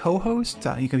be the co-host,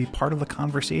 you can be part of the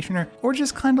conversation, or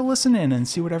just kind of listen in and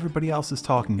see what everybody else is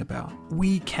talking about.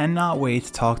 We cannot wait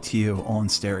to talk to you on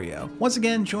Stereo. Once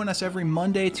again, join us every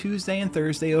Monday, Tuesday, and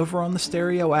Thursday over on the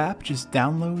Stereo app. Just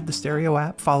download the Stereo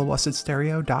app, follow us at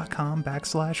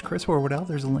stereo.com/Chris Horwedel.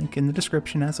 There's a link in the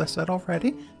description, as I said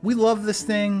already. We love this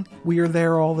thing. We are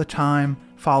there all the time.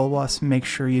 Follow us, make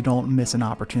sure you don't miss an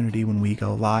opportunity when we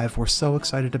go live. We're so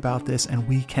excited about this, and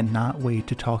we cannot wait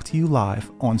to talk to you live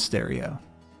on Stereo.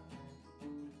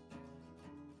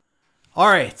 All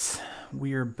right,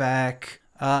 we're back.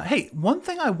 Hey, one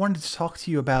thing I wanted to talk to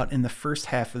you about in the first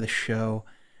half of the show,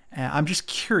 I'm just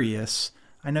curious.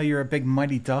 I know you're a big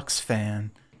Mighty Ducks fan.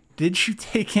 Did you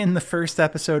take in the first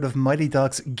episode of Mighty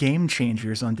Ducks Game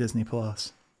Changers on Disney+?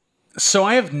 So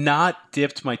I have not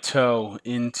dipped my toe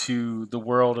into the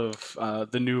world of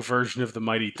the new version of the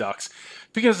Mighty Ducks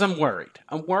because I'm worried.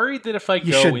 I'm worried that if I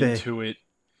go into it,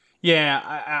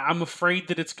 I'm afraid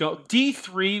that it's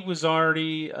D3 was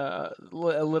already a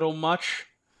little much,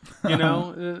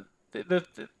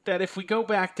 that if we go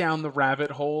back down the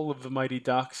rabbit hole of the Mighty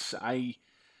Ducks, I'm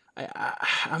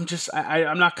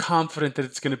not confident that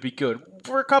it's going to be good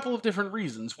for a couple of different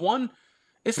reasons. One,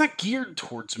 it's not geared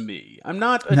towards me. I'm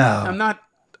not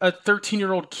a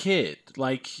 13-year-old kid.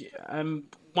 Like, I'm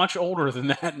much older than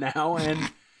that now,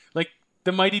 and like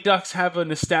the Mighty Ducks have a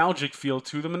nostalgic feel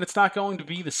to them, and it's not going to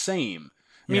be the same.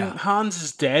 I mean, Hans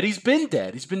is dead. He's been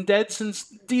dead. He's been dead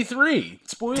since D3.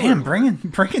 Spoiler. Damn, bringing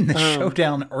the show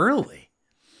down early.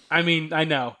 I mean, I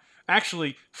know.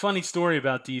 Actually, funny story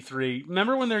about D3.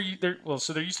 Remember when there used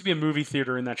to be a movie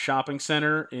theater in that shopping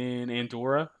center in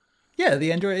Andorra? Yeah,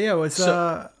 the Andorra. Yeah, it was.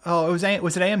 Was it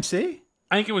AMC?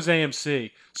 I think it was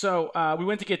AMC. So we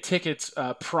went to get tickets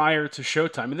prior to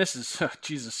showtime, and this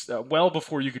is well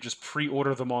before you could just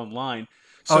pre-order them online.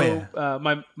 So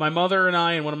my mother and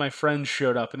I and one of my friends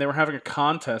showed up, and they were having a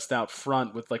contest out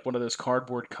front with like one of those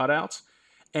cardboard cutouts.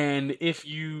 And if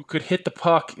you could hit the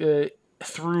puck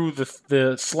through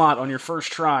the slot on your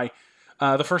first try,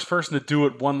 the first person to do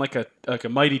it won like a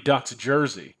Mighty Ducks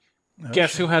jersey.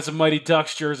 Guess who has a Mighty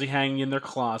Ducks jersey hanging in their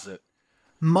closet?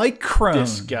 Mike Crone.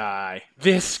 This guy.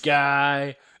 It's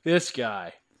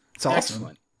awesome.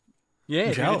 Excellent.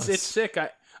 Yeah, dude, it's sick.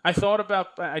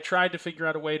 I tried to figure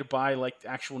out a way to buy like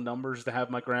actual numbers to have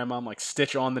my grandma like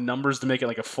stitch on the numbers to make it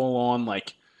like a full on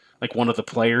like one of the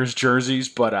players' jerseys,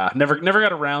 but never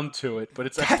got around to it. But I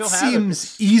still have it.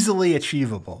 Seems easily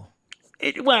achievable.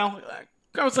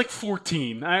 I was like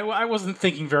 14. I wasn't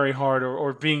thinking very hard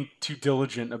or being too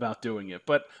diligent about doing it,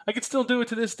 but I could still do it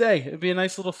to this day. It'd be a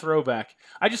nice little throwback.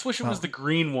 I just wish it was the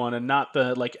green one and not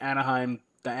the like Anaheim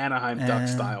Duck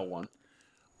style one.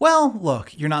 Well,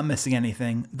 look, you're not missing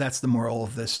anything. That's the moral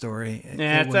of this story.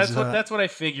 That's what I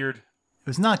figured. It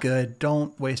was not good.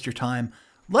 Don't waste your time.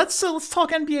 Let's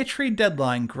talk NBA trade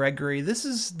deadline, Gregory. This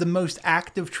is the most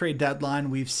active trade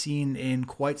deadline we've seen in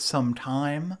quite some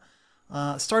time.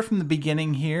 Start from the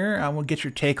beginning here. I will get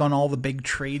your take on all the big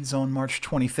trades on March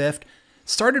 25th.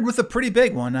 Started with a pretty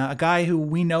big one. A guy who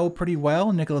we know pretty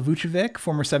well, Nikola Vucevic,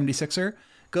 former 76er,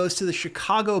 goes to the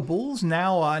Chicago Bulls,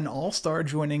 now an all-star,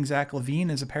 joining Zach LaVine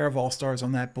as a pair of all-stars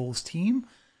on that Bulls team.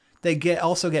 They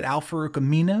also get Al-Farouq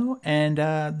Amino,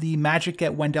 and the Magic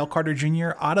get Wendell Carter Jr.,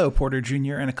 Otto Porter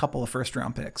Jr., and a couple of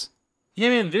first-round picks. Yeah,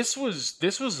 man, this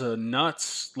was a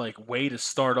nuts way to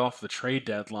start off the trade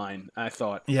deadline, I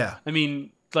thought. Yeah. I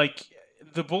mean,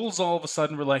 the Bulls all of a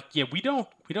sudden were like, yeah, we don't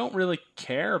really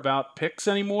care about picks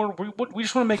anymore. We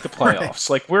just want to make the playoffs.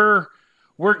 Right.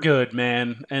 We're good,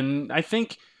 man. And I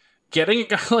think getting a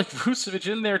guy like Vucevic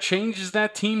in there changes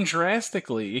that team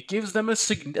drastically. It gives them a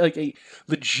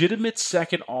legitimate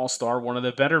second all-star, one of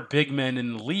the better big men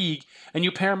in the league, and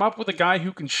you pair him up with a guy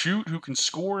who can shoot, who can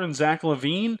score, and Zach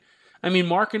LaVine. I mean,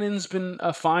 Markkanen's been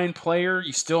a fine player.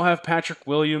 You still have Patrick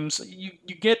Williams. You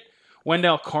get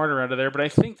Wendell Carter out of there, but I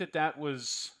think that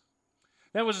was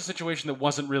a situation that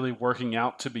wasn't really working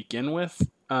out to begin with.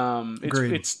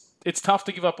 It's tough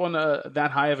to give up on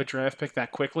that high of a draft pick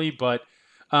that quickly, but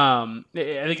I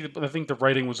think the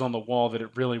writing was on the wall that it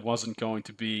really wasn't going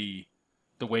to be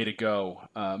the way to go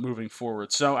moving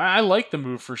forward. So I like the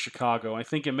move for Chicago. I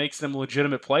think it makes them a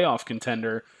legitimate playoff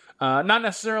contender. Not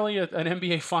necessarily an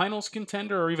NBA Finals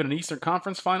contender or even an Eastern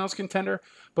Conference Finals contender,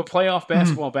 but playoff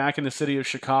basketball back in the city of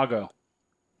Chicago,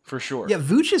 for sure. Yeah,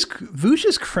 Vooch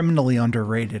is criminally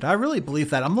underrated. I really believe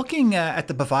that. I'm looking at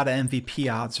the Bovada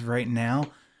MVP odds right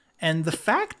now, and the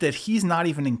fact that he's not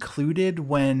even included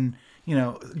when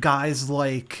guys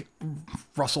like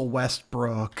Russell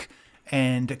Westbrook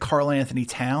and Karl Anthony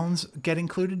Towns get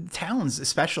included. Towns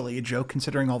especially a joke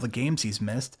considering all the games he's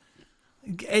missed.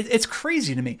 It's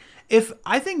crazy to me.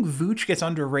 I think Vooch gets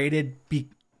underrated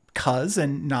because,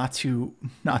 and not to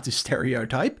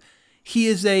stereotype, he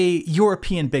is a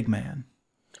European big man.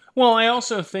 Well, I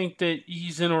also think that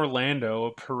he's in Orlando,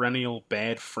 a perennial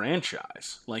bad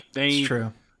franchise. It's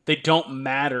true. They don't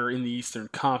matter in the Eastern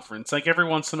Conference. Every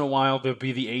once in a while, they'll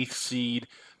be the 8th seed.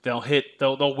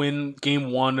 They'll win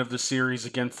game 1 of the series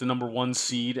against the number 1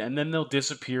 seed, and then they'll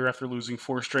disappear after losing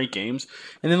 4 straight games,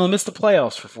 and then they'll miss the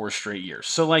playoffs for 4 straight years.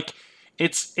 So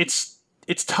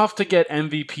it's tough to get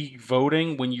MVP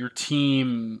voting when your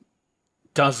team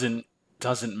doesn't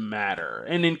matter.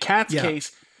 And in Cat's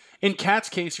case,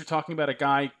 you're talking about a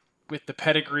guy with the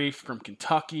pedigree from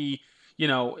Kentucky,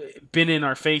 been in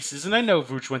our faces. And I know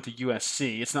Vooch went to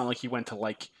USC. It's not like he went to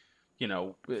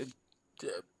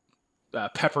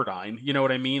Pepperdine, you know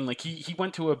what I mean? He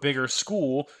went to a bigger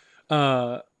school,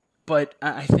 but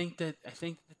I think the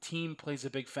team plays a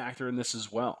big factor in this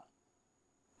as well.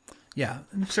 Yeah,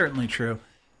 certainly true.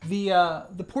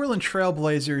 The Portland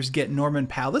Trailblazers get Norman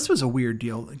Powell. This was a weird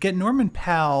deal. Get Norman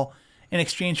Powell in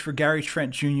exchange for Gary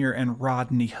Trent Jr. and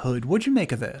Rodney Hood. What'd you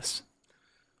make of this?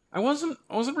 I wasn't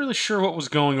really sure what was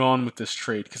going on with this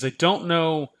trade because I don't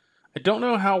know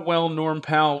how well Norm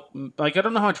Powell, like I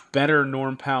don't know how much better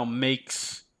Norm Powell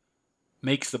makes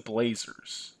the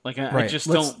Blazers. Like I just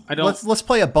don't. Let's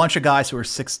play a bunch of guys who are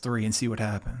 6'3" and see what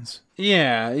happens.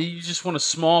 Yeah, you just want to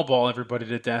small ball everybody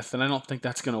to death, and I don't think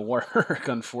that's going to work,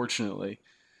 unfortunately.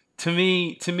 To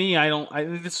me, I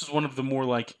think this is one of the more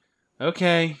like,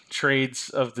 okay, trades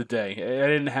of the day. I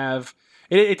didn't have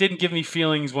it didn't give me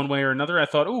feelings one way or another. I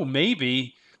thought, oh,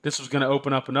 maybe this was going to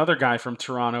open up another guy from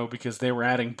Toronto because they were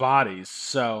adding bodies.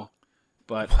 So,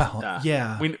 but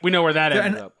yeah, we know where that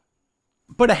ended up.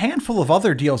 But a handful of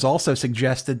other deals also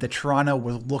suggested that Toronto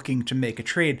was looking to make a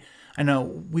trade. I know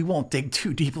we won't dig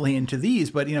too deeply into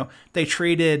these, but they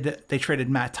traded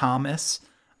Matt Thomas,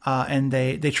 and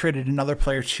they traded another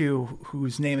player too,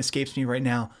 whose name escapes me right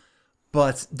now.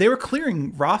 But they were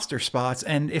clearing roster spots,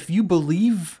 and if you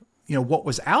believe what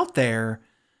was out there,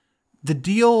 the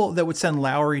deal that would send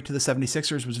Lowry to the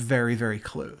 76ers was very, very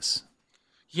close.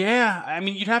 Yeah, I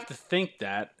mean, you'd have to think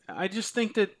that. I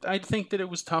think that it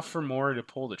was tough for Morey to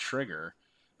pull the trigger.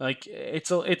 Like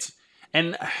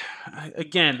and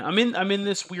again, I'm in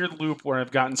this weird loop where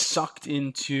I've gotten sucked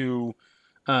into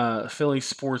Philly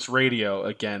sports radio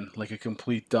again, like a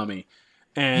complete dummy.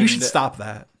 And you should stop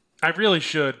that. I really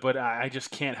should, but I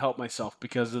just can't help myself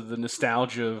because of the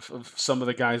nostalgia of some of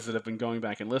the guys that I've been going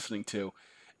back and listening to.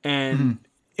 And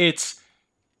it's,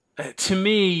 to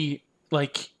me,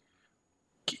 like,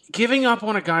 giving up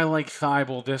on a guy like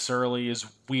Thibault this early is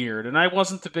weird. And I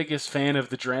wasn't the biggest fan of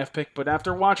the draft pick, but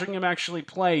after watching him actually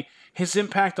play, his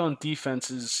impact on defense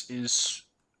is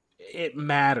it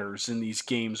matters in these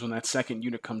games when that second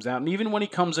unit comes out. And even when he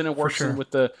comes in and works in with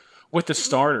the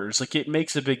starters, like, it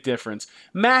makes a big difference.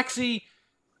 Maxey,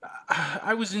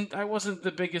 I wasn't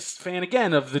the biggest fan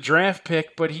again of the draft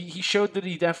pick, but he showed that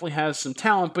he definitely has some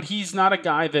talent, but he's not a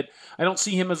guy that I don't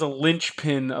see him as a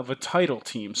linchpin of a title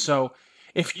team. So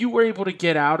if you were able to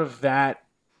get out of that,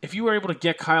 if you were able to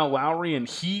get Kyle Lowry and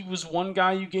he was one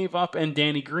guy you gave up and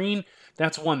Danny Green,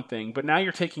 that's one thing. But now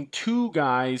you're taking two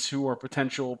guys who are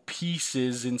potential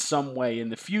pieces in some way in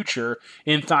the future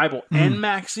in Thibault and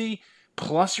Maxey,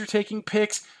 plus you're taking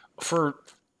picks for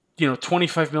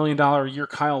 $25 million a year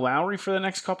Kyle Lowry for the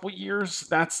next couple of years.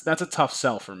 That's a tough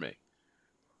sell for me.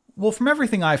 Well, from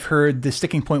everything I've heard, the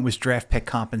sticking point was draft pick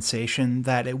compensation,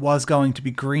 that it was going to be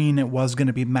Green, it was going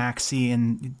to be Maxey,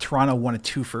 and Toronto wanted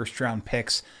 2 first-round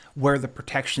picks where the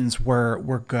protections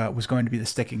was going to be the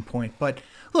sticking point. But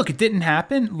look, it didn't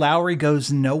happen. Lowry goes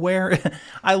nowhere.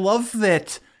 I love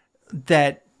that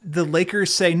the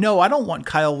Lakers say, no, I don't want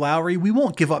Kyle Lowry. We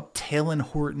won't give up Talen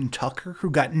Horton-Tucker, who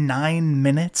got 9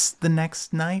 minutes the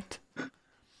next night.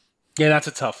 Yeah, that's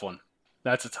a tough one.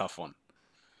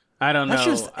 I don't know. That's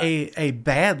just a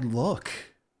bad look.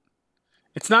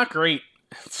 It's not great.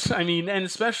 And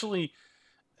especially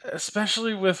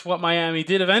with what Miami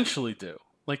did eventually do.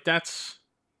 Like, that's...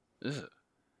 Ugh.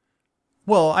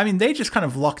 Well, I mean, they just kind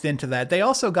of lucked into that. They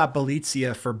also got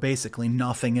Bjelica for basically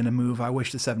nothing in a move I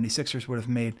wish the 76ers would have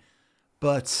made.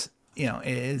 But,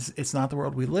 it's not the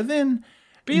world we live in.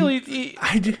 He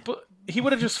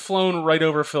would have just flown right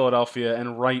over Philadelphia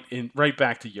and right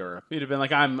back to Europe. He'd have been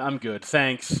like, I'm good,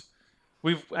 thanks.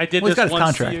 I did this once to you. He's got his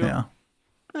contract now.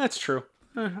 That's true.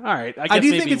 All right. I do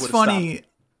think it's funny.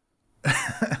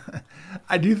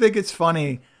 I do think it's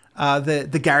funny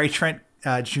the Gary Trent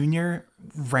Jr.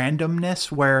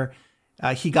 randomness where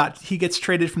he gets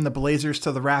traded from the Blazers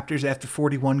to the Raptors after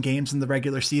 41 games in the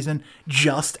regular season,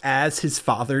 just as his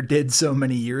father did so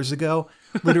many years ago.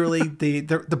 Literally,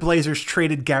 the Blazers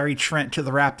traded Gary Trent to the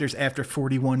Raptors after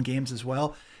 41 games as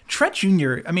well. Trent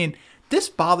Jr., I mean, this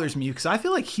bothers me because I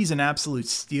feel like he's an absolute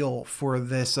steal for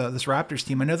this Raptors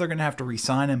team. I know they're going to have to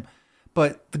re-sign him,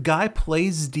 but the guy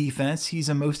plays defense. He's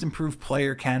a most improved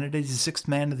player candidate. He's a 6th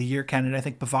man of the year candidate. I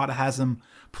think Bovada has him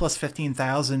plus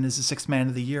 15,000 as a 6th man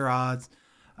of the year odds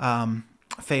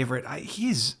favorite.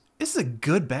 This is a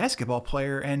good basketball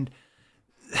player, and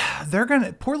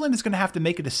Portland is going to have to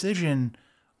make a decision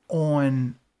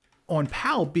on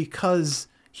Powell because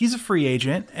he's a free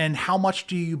agent, and how much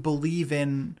do you believe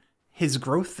in his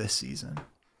growth this season?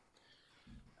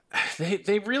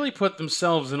 They really put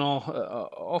themselves in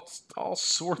all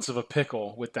sorts of a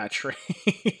pickle with that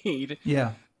trade.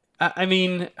 Yeah. I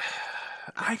mean,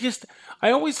 I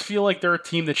always feel like they're a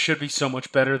team that should be so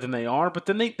much better than they are, but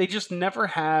then they just never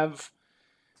have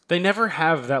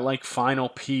that like final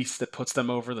piece that puts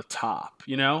them over the top,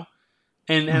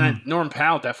 And Norm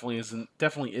Powell definitely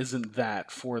isn't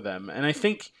that for them. And I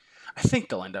think I think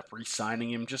they'll end up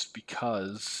re-signing him just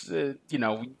because,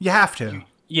 You have to.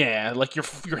 like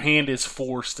your hand is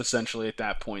forced essentially at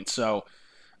that point. So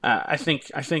I think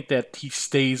that he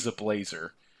stays a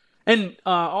Blazer. And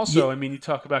also, you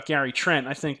talk about Gary Trent.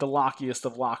 I think the lockiest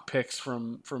of lock picks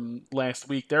from last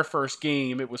week. Their first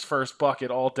game, it was first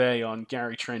bucket all day on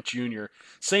Gary Trent Jr.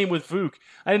 Same with Vuk.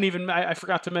 I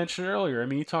forgot to mention earlier.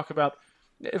 You talk about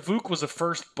Vuk was a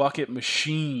first bucket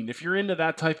machine. If you're into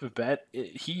that type of bet,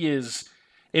 he is.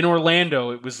 In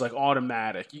Orlando, it was like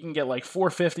automatic. You can get like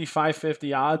 450,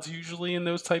 550 odds usually in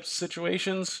those types of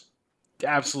situations.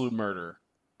 Absolute murder.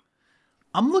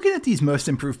 I'm looking at these most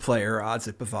improved player odds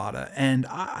at Bovada, and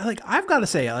I've got to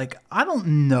say, I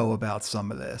don't know about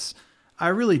some of this. I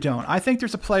really don't. I think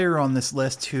there's a player on this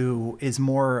list who is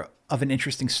more of an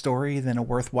interesting story than a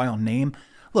worthwhile name.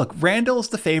 Look, Randall's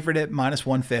the favorite at minus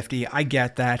 150. I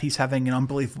get that. He's having an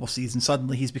unbelievable season.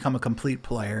 Suddenly he's become a complete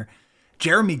player.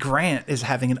 Jeremy Grant is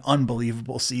having an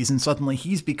unbelievable season. Suddenly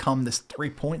he's become this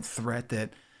 3-point threat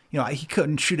that, he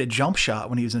couldn't shoot a jump shot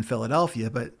when he was in Philadelphia,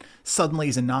 but suddenly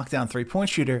he's a knockdown 3-point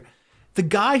shooter. The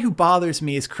guy who bothers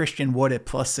me is Christian Wood at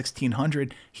plus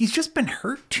 1,600. He's just been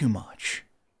hurt too much.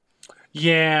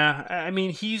 Yeah,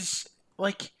 he's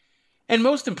and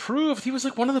most improved, he was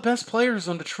one of the best players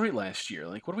on Detroit last year.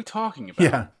 What are we talking about?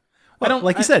 Yeah.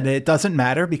 Well, you said, it doesn't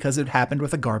matter because it happened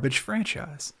with a garbage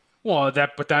franchise. Well,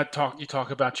 you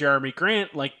talk about Jeremy Grant,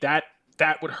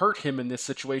 that would hurt him in this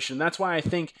situation. That's why I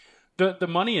think the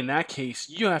money in that case,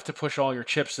 you have to push all your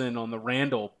chips in on the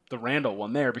Randall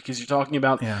one there, because you're talking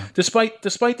about, despite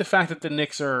the fact that the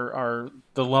Knicks are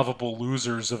the lovable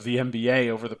losers of the NBA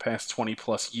over the past 20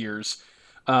 plus years,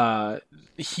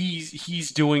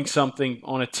 he's doing something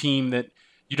on a team that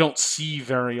you don't see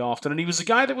very often. And he was a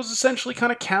guy that was essentially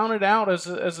kind of counted out as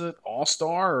an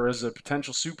all-star or as a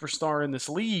potential superstar in this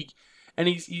league. And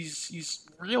he's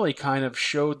really kind of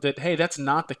showed that, hey, that's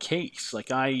not the case.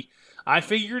 I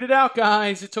figured it out,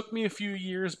 guys. It took me a few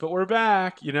years, but we're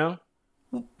back,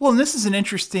 Well, and this is an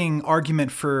interesting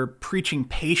argument for preaching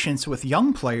patience with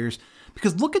young players,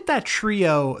 because look at that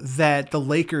trio that the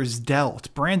Lakers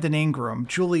dealt. Brandon Ingram,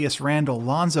 Julius Randle,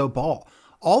 Lonzo Ball.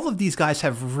 All of these guys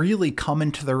have really come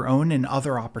into their own in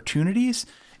other opportunities.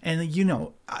 And,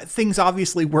 things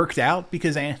obviously worked out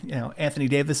because, Anthony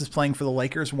Davis is playing for the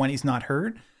Lakers when he's not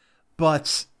hurt.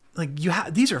 But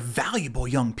these are valuable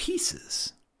young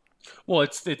pieces. Well,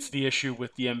 it's the issue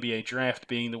with the NBA draft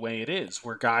being the way it is,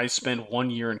 where guys spend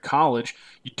 1 year in college,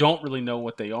 you don't really know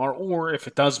what they are, or if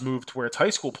it does move to where it's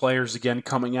high school players again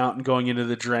coming out and going into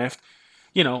the draft,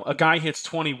 a guy hits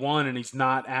 21 and he's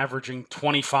not averaging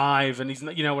 25, and he's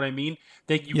not, you know what I mean?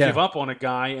 Give up on a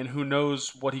guy, and who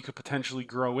knows what he could potentially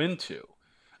grow into.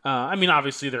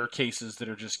 Obviously there are cases that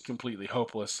are just completely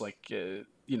hopeless,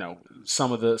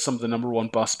 some of the number one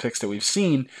bust picks that we've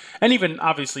seen, and even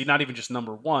obviously not even just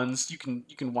number ones. You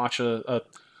can watch a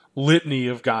litany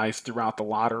of guys throughout the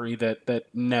lottery that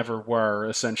never were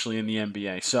essentially in the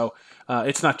NBA. So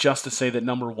it's not just to say that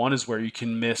number one is where you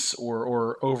can miss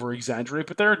or over exaggerate,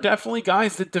 but there are definitely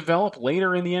guys that develop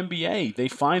later in the NBA. They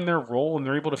find their role and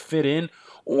they're able to fit in,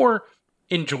 or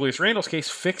in Julius Randle's case,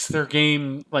 fix their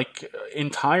game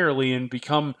entirely and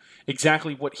become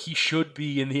exactly what he should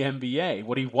be in the NBA,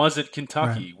 what he was at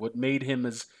Kentucky, what made him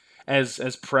as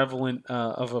prevalent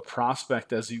of a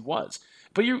prospect as he was.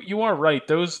 But you are right;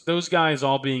 those guys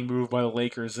all being moved by the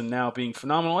Lakers and now being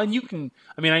phenomenal. And you can,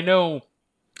 I know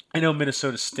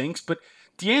Minnesota stinks, but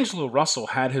D'Angelo Russell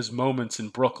had his moments in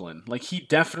Brooklyn. He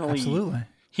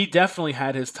definitely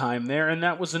had his time there, and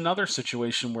that was another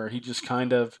situation where he just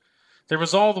kind of. There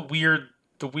was all the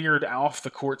weird off the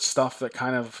court stuff that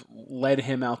kind of led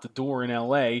him out the door in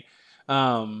LA.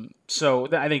 So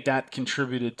I think that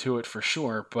contributed to it for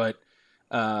sure. But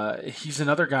he's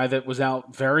another guy that was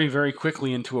out very, very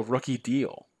quickly into a rookie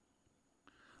deal.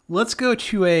 Let's go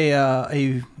to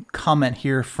a comment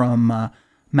here from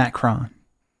Matt Cron.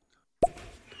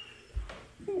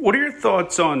 What are your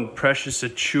thoughts on Precious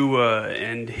Achiuwa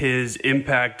and his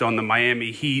impact on the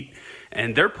Miami Heat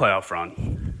and their playoff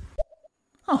run?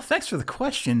 Oh, thanks for the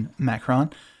question, Macron.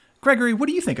 Gregory, what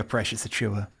do you think of Precious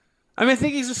Achiuwa? I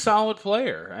think he's a solid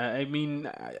player.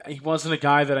 He wasn't a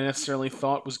guy that I necessarily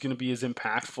thought was going to be as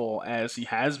impactful as he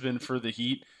has been for the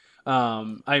Heat.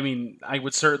 I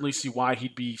would certainly see why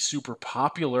he'd be super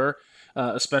popular,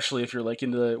 especially if you're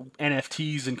into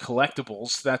NFTs and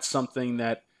collectibles. That's something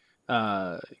that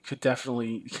could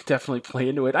definitely play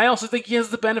into it. I also think he has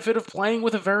the benefit of playing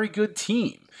with a very good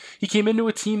team. He came into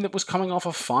a team that was coming off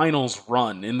a finals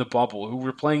run in the bubble, who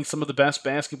were playing some of the best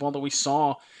basketball that we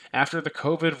saw after the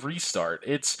COVID restart.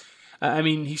 I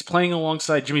mean, he's playing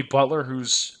alongside Jimmy Butler,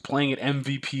 who's playing at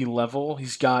MVP level.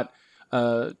 He's got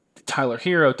Tyler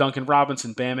Hero, Duncan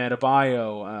Robinson, Bam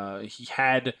Adebayo. He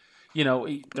had,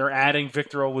 they're adding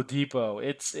Victor Oladipo.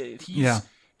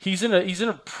 He's in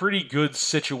a pretty good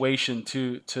situation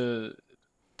to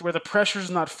where the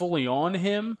pressure's not fully on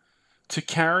him to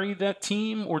carry that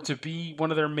team or to be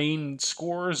one of their main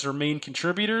scorers or main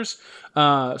contributors.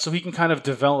 So he can kind of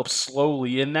develop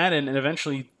slowly in that and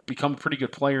eventually become a pretty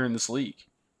good player in this league.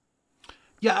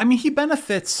 Yeah, I mean, he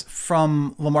benefits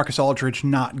from LaMarcus Aldridge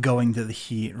not going to the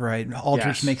Heat, right?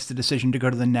 Aldridge makes the decision to go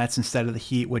to the Nets instead of the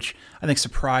Heat, which I think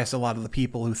surprised a lot of the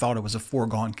people who thought it was a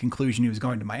foregone conclusion he was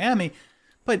going to Miami.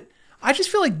 But I just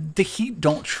feel like the Heat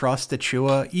don't trust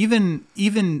Achua, even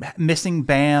missing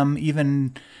Bam,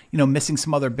 even missing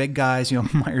some other big guys.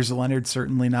 Myers Leonard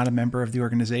certainly not a member of the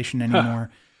organization anymore.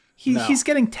 He's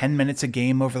getting 10 minutes a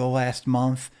game over the last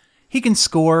month. He can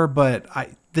score, but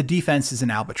the defense is an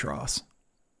albatross.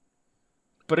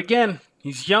 But again,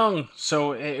 he's young,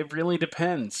 so it really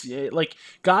depends. Like,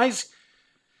 guys,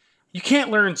 you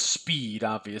can't learn speed,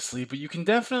 obviously, but you can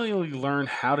definitely learn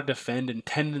how to defend and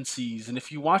tendencies. And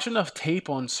if you watch enough tape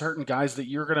on certain guys that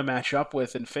you're going to match up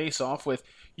with and face off with,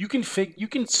 you can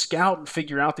scout and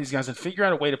figure out these guys and figure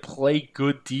out a way to play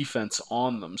good defense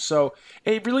on them. So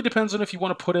it really depends on if you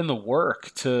want to put in the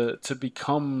work to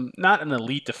become not an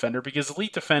elite defender, because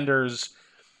elite defenders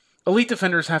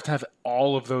have to have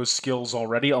all of those skills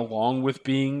already, along with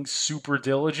being super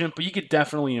diligent, but you could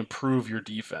definitely improve your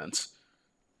defense.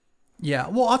 Yeah,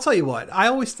 well, I'll tell you what.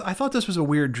 I thought this was a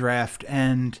weird draft,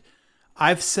 and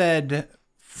I've said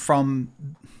from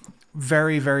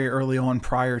very, very early on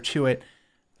prior to it,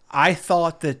 I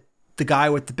thought that the guy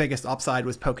with the biggest upside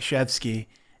was Pokusevski.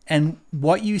 And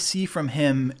what you see from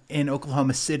him in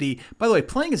Oklahoma City, by the way,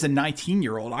 playing as a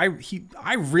 19-year-old,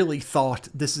 I really thought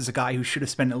this is a guy who should have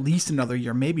spent at least another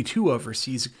year, maybe two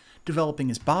overseas, developing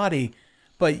his body.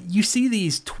 But you see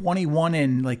these 21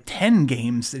 in 10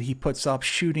 games that he puts up,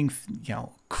 shooting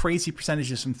crazy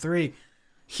percentages from three.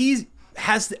 He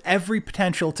has every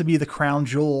potential to be the crown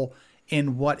jewel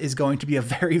in what is going to be a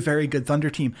very, very good Thunder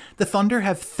team. The Thunder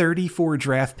have 34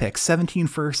 draft picks, 17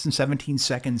 firsts and 17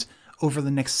 seconds over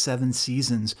the next 7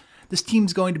 seasons. This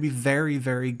team's going to be very,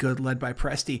 very good, led by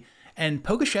Presti. And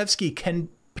Pokusevski can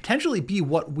potentially be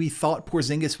what we thought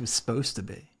Porzingis was supposed to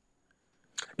be.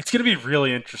 It's going to be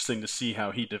really interesting to see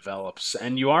how he develops.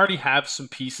 And you already have some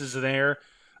pieces there.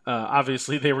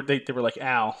 Obviously, they were like,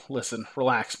 Al, listen,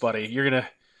 relax, buddy. You're not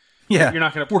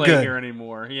going to play here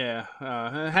anymore. Yeah,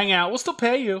 hang out. We'll still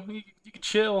pay you. You can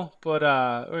chill, but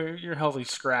you're a healthy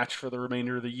scratch for the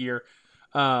remainder of the year.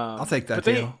 I'll take that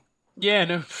deal. Yeah,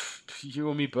 no, you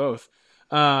and me both.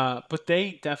 But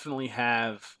they definitely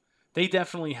have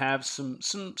some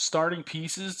starting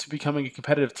pieces to becoming a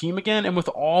competitive team again. And with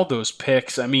all those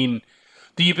picks, I mean,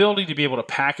 the ability to be able to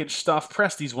package stuff,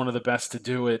 Presti's one of the best to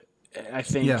do it, I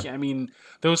think. Yeah. I mean,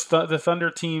 the Thunder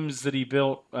teams that he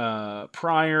built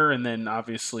prior, and then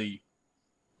obviously,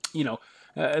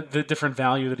 the different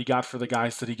value that he got for the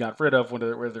guys that he got rid of,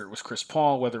 whether it was Chris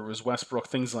Paul, whether it was Westbrook,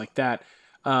 things like that.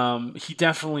 He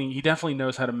definitely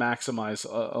knows how to maximize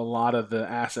a lot of the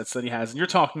assets that he has. And you're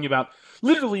talking about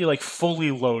literally fully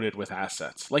loaded with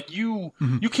assets. You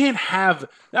can't have,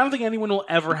 I don't think anyone will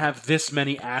ever have this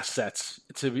many assets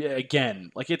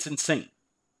again. It's insane.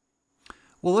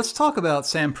 Well, let's talk about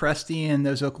Sam Presti and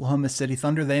those Oklahoma City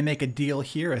Thunder. They make a deal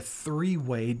here, a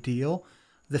 3-way deal.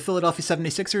 The Philadelphia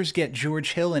 76ers get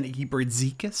George Hill and Iggy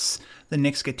Brazdeikis. The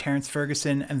Knicks get Terrence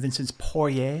Ferguson and Vincent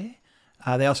Poirier.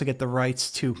 They also get the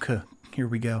rights to, here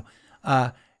we go,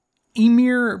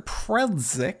 Emir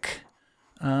Prelzic.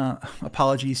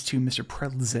 Apologies to Mr.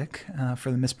 Prelzic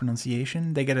for the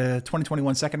mispronunciation. They get a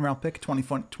 2021 second-round pick,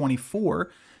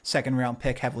 2024 second-round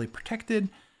pick, heavily protected.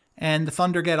 And the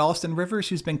Thunder get Austin Rivers,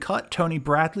 who's been cut, Tony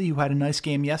Bradley, who had a nice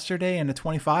game yesterday, and a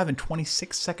 25 and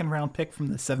 26 second-round pick from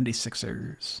the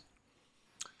 76ers.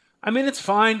 I mean, it's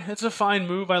fine. It's a fine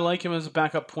move. I like him as a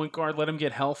backup point guard. Let him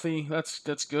get healthy.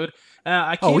 That's good.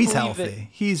 He's healthy.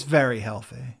 He's very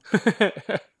healthy.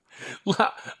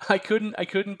 I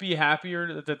couldn't be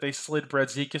happier that they slid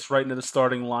Brazdeikis right into the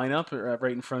starting lineup,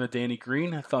 right in front of Danny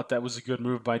Green. I thought that was a good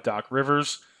move by Doc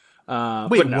Rivers.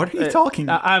 Wait, no, what are you talking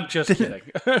about? I'm just kidding.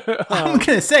 I'm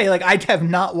gonna say, I have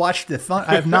not watched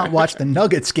the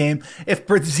Nuggets game. If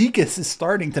Brazdeikis is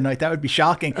starting tonight, that would be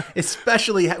shocking,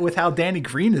 especially with how Danny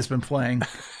Green has been playing.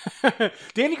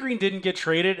 Danny Green didn't get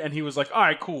traded, and he was like, "All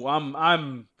right, cool.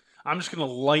 I'm just gonna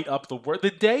light up the world."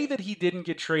 The day that he didn't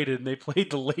get traded, and they played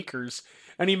the Lakers,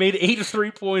 and he made 8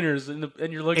 3-pointers, and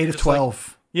you're looking 8 of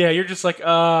 12. Yeah, you're just like,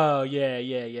 oh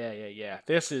yeah.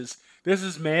 This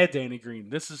is mad Danny Green.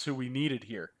 This is who we needed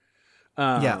here.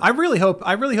 Yeah, I really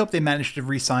hope they manage to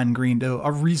re-sign Green to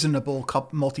a reasonable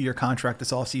multi-year contract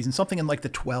this offseason, something in like the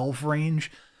 12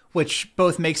 range, which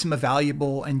both makes him a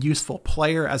valuable and useful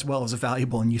player as well as a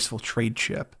valuable and useful trade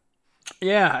chip.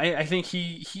 Yeah, I think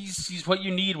he's what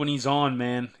you need when he's on,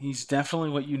 man. He's definitely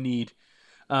what you need.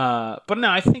 But no,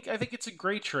 I think it's a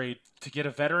great trade to get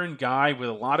a veteran guy with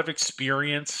a lot of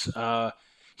experience.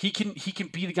 He can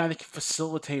be the guy that can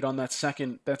facilitate on that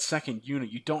second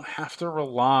unit. You don't have to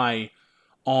rely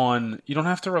on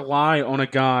a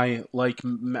guy like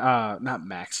not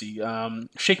Maxey,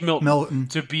 Shake Milton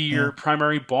to be your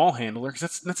primary ball handler,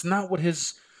 because that's not what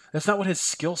his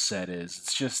skill set is.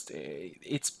 It's just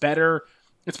it's better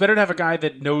to have a guy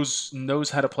that knows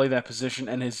how to play that position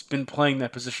and has been playing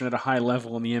that position at a high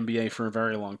level in the NBA for a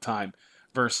very long time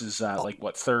versus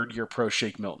third-year pro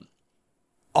Shake Milton.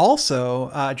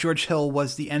 Also, George Hill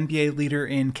was the NBA leader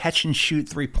in catch-and-shoot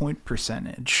three-point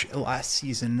percentage last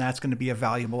season. That's going to be a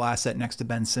valuable asset next to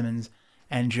Ben Simmons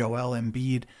and Joel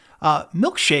Embiid.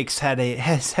 Milkshakes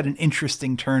has had an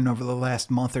interesting turn over the last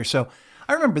month or so.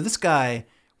 I remember this guy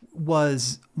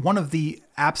was one of the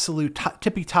absolute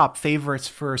tippy-top favorites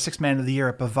for Sixth Man of the Year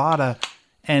at Bovada,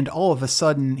 and all of a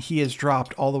sudden he has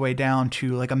dropped all the way down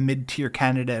to like a mid-tier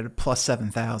candidate at plus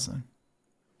 7,000.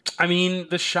 I mean,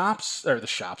 the shots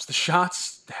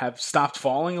have stopped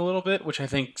falling a little bit, which I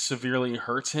think severely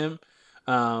hurts him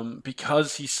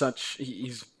because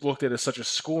he's looked at as such a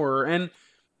scorer, and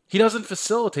he doesn't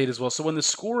facilitate as well. So when the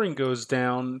scoring goes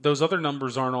down, those other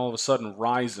numbers aren't all of a sudden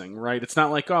rising, right? It's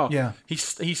not like, he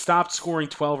stopped scoring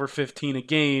 12 or 15 a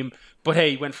game, but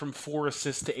hey, he went from 4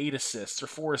 assists to 8 assists or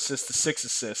 4 assists to 6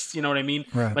 assists. You know what I mean?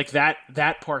 Right. Like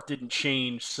that part didn't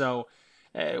change. So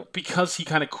because he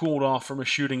kind of cooled off from a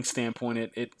shooting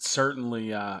standpoint, it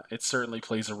certainly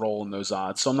plays a role in those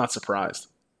odds. So I'm not surprised.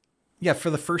 Yeah, for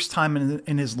the first time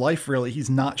in his life, really, he's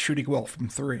not shooting well from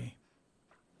three.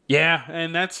 Yeah,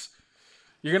 and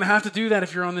you're going to have to do that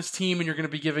if you're on this team and you're going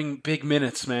to be giving big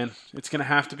minutes, man. It's going to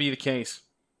have to be the case.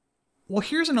 Well,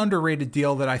 here's an underrated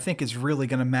deal that I think is really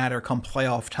going to matter come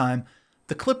playoff time.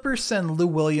 The Clippers send Lou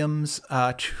Williams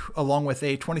along with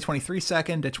a 2023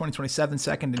 second, a 2027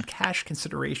 second, and cash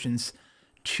considerations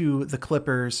to the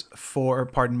Clippers to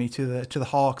the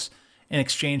Hawks in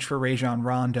exchange for Rajon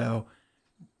Rondo.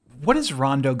 What is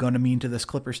Rondo going to mean to this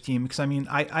Clippers team? Because, I mean,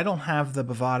 I don't have the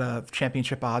Bovada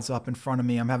championship odds up in front of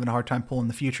me. I'm having a hard time pulling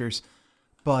the futures.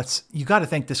 But you got to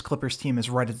think this Clippers team is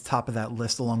right at the top of that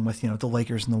list, along with, the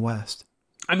Lakers in the West.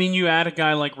 I mean, you add a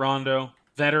guy like Rondo,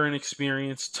 veteran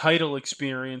experience, title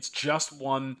experience, just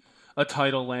won a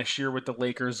title last year with the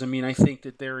Lakers. I mean, I think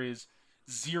that there is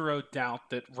zero doubt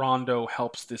that Rondo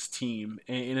helps this team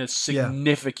in a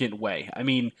significant way. I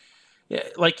mean,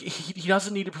 like, he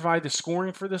doesn't need to provide the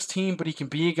scoring for this team, but he can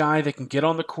be a guy that can get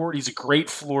on the court. He's a great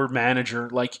floor manager,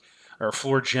 or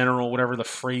floor general, whatever the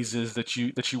phrase is that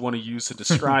you want to use to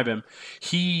describe him.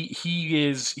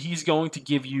 He's going to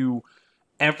give you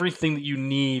everything that you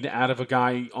need out of a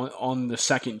guy on the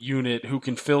second unit who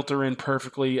can filter in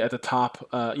perfectly at the top,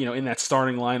 in that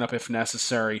starting lineup if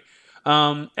necessary.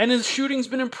 And his shooting's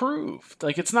been improved.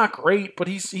 Like, it's not great, but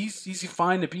he's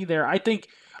fine to be there. I think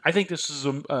this is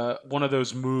one of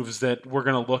those moves that we're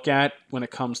going to look at when it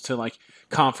comes to like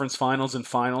conference finals and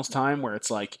finals time, where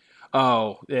it's like,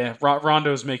 oh yeah,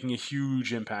 Rondo's making a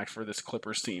huge impact for this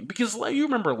Clippers team. Because you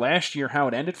remember last year how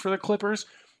it ended for the Clippers.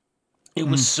 It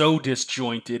was so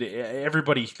disjointed.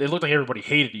 They looked like everybody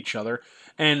hated each other,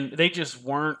 and they just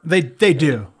weren't. They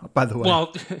do, by the way.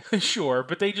 Well, sure,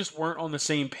 but they just weren't on the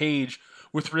same page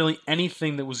with really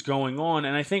anything that was going on.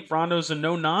 And I think Rondo's a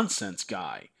no nonsense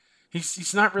guy.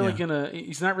 He's not really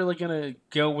gonna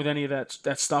go with any of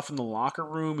that stuff in the locker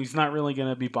room. He's not really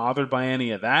gonna be bothered by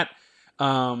any of that.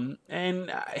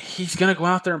 And he's gonna go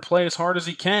out there and play as hard as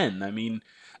he can. I mean,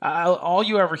 all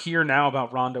you ever hear now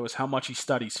about Rondo is how much he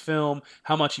studies film,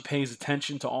 how much he pays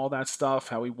attention to all that stuff,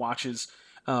 how he watches,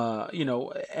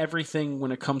 everything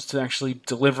when it comes to actually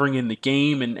delivering in the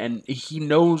game, and he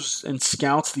knows and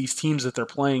scouts these teams that they're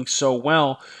playing so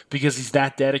well because he's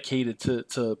that dedicated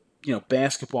to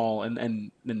basketball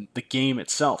and the game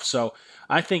itself. So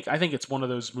I think it's one of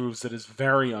those moves that is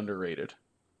very underrated.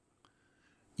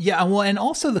 Yeah, well, and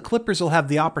also the Clippers will have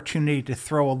the opportunity to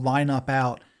throw a lineup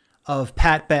out of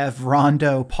Pat Bev,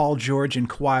 Rondo, Paul George, and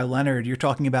Kawhi Leonard. You're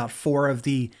talking about 4 of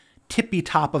the tippy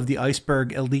top of the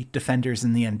iceberg elite defenders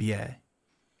in the NBA.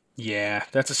 Yeah,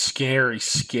 that's a scary,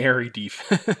 scary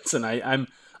defense, and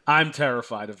I'm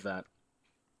terrified of that.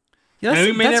 Yeah,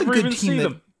 that's a good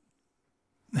team.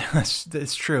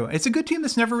 That's true. It's a good team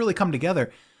that's never really come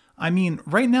together. I mean,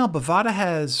 right now, Bovada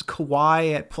has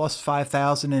Kawhi at plus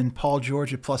 5,000 and Paul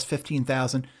George at plus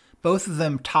 15,000. Both of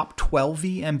them top 12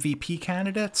 MVP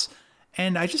candidates.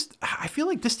 And I feel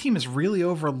like this team is really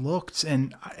overlooked.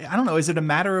 And I don't know, is it a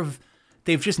matter of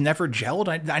they've just never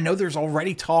gelled? I know there's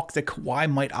already talk that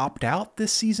Kawhi might opt out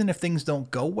this season if things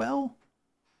don't go well.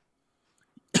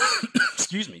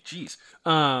 Excuse me. Jeez.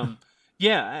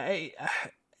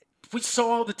 We saw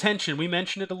all the tension. We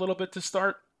mentioned it a little bit to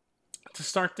start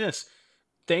this.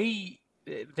 They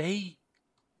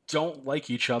don't like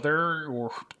each other,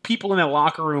 or people in that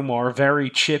locker room are very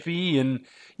chippy, and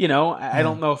I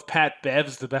don't know if Pat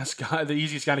Bev's the best guy, the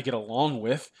easiest guy to get along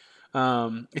with.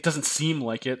 It doesn't seem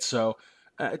like it. So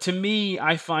to me,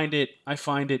 I find it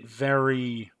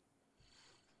very.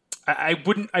 I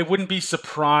wouldn't be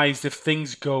surprised if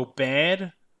things go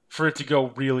bad for it to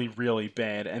go really, really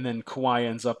bad, and then Kawhi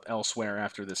ends up elsewhere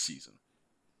after this season.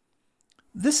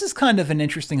 This is kind of an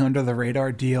interesting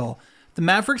under-the-radar deal. The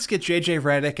Mavericks get J.J.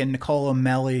 Redick and Nicola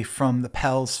Melli from the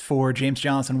Pels for James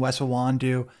Johnson, Wes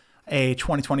Iwundu, a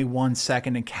 2021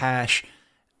 second in cash.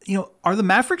 Are the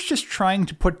Mavericks just trying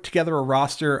to put together a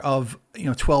roster of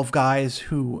 12 guys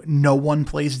who no one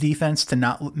plays defense to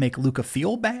not make Luka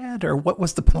feel bad, or what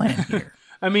was the plan here?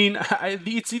 I mean,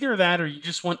 it's either that or you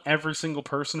just want every single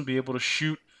person to be able to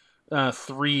shoot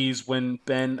threes when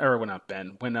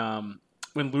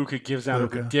Luka gives out a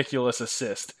ridiculous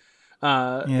assist.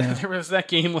 There was that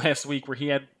game last week where he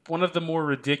had one of the more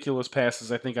ridiculous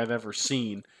passes I think I've ever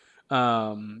seen. He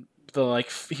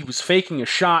was faking a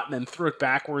shot and then threw it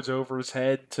backwards over his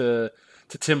head to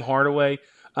Tim Hardaway.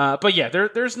 But yeah,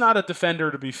 there's not a defender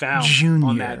to be found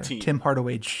on that team. Tim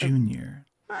Hardaway Jr.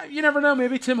 You never know.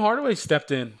 Maybe Tim Hardaway stepped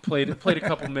in, played a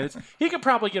couple minutes. He could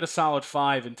probably get a solid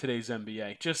 5 in today's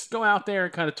NBA. Just go out there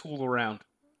and kind of tool around.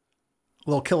 A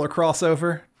little killer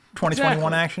crossover,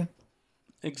 2021 action.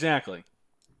 Exactly.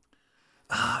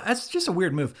 That's just a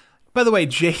weird move. By the way,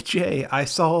 JJ, I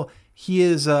saw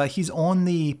he's on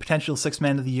the potential 6th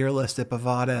Man of the Year list at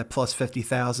Bovada at plus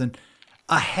 50,000,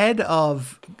 ahead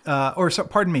of,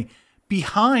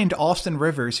 behind Austin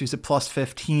Rivers, who's at plus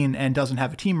 15 and doesn't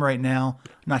have a team right now.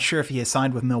 I'm not sure if he has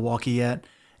signed with Milwaukee yet,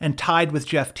 and tied with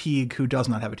Jeff Teague, who does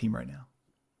not have a team right now.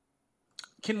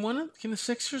 Can the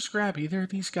Sixers grab either of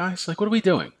these guys? Like, what are we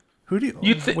doing? What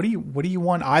do you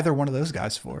want either one of those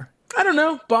guys for? I don't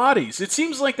know. Bodies. It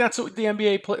seems like that's what the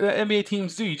NBA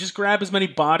teams do. You just grab as many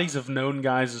bodies of known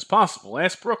guys as possible.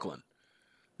 Ask Brooklyn.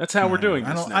 That's how we're doing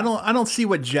this now. I don't see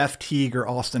what Jeff Teague or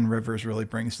Austin Rivers really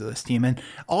brings to this team. And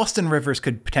Austin Rivers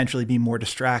could potentially be more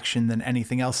distraction than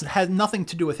anything else. It has nothing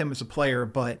to do with him as a player,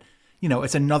 but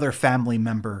it's another family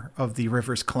member of the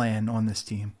Rivers clan on this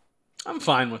team. I'm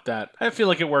fine with that. I feel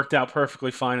like it worked out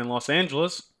perfectly fine in Los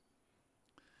Angeles.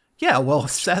 Yeah, well,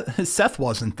 Seth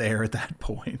wasn't there at that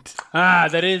point.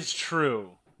 That is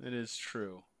true. It is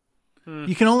true.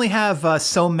 You can only have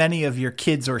so many of your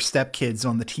kids or stepkids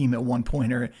on the team at one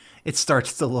point, or it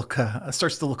starts to look a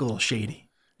little shady.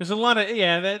 There's a lot of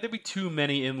there'd be too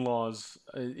many in-laws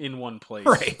in one place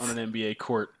on an NBA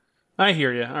court. I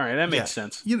hear you. All right, that makes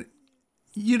sense.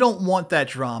 You don't want that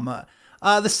drama.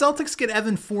 The Celtics get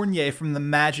Evan Fournier from the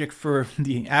Magic for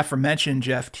the aforementioned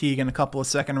Jeff Teague and a couple of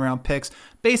second-round picks,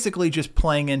 basically just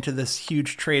playing into this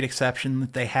huge trade exception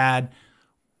that they had.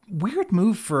 Weird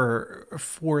move for the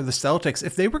Celtics.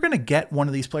 If they were going to get one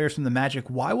of these players from the Magic,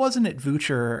 why wasn't it Vooch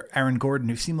or Aaron Gordon,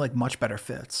 who seemed like much better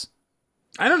fits?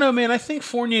 I don't know, man. I think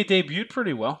Fournier debuted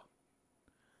pretty well.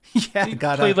 Yeah, he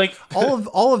played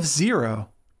all of 0.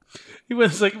 He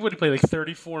was he played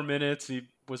 34 minutes. He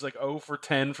was 0 for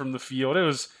 10 from the field. It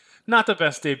was not the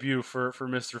best debut for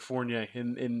Mr. Fournier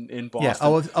in Boston. Yeah,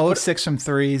 0 of 6 from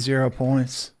 3, 0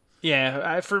 points.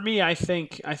 Yeah, for me, I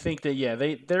think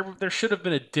that there should have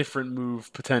been a different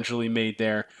move potentially made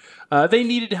there. They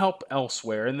needed help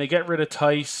elsewhere, and they get rid of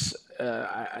Tice.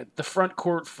 The front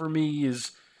court for me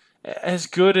is as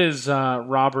good as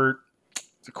Robert.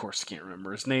 Of course, I can't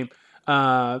remember his name.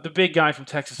 The big guy from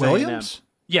Texas Williams? A&M.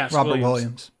 Yes, Robert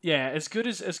Williams. Yeah, as good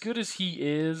as he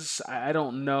is, I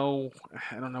don't know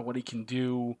what he can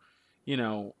do.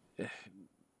 When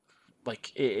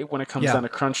it comes down to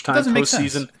crunch time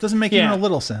postseason, it doesn't make even a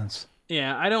little sense.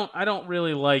 Yeah, I don't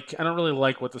really like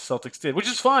what the Celtics did, which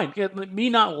is fine. Me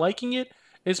not liking it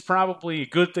is probably a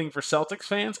good thing for Celtics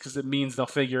fans because it means they'll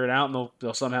figure it out and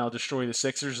they'll somehow destroy the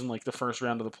Sixers in the first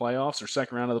round of the playoffs or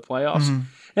second round of the playoffs,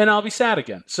 and I'll be sad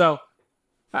again. So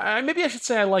maybe I should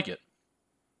say I like it.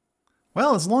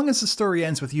 Well, as long as the story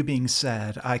ends with you being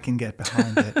sad, I can get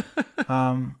behind it.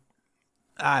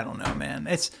 I don't know, man.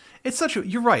 It's such a.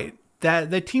 You're right. that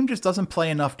the team just doesn't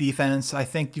play enough defense. I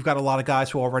think you've got a lot of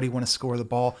guys who already want to score the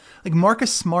ball. Like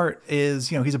Marcus Smart is,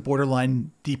 he's a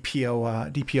borderline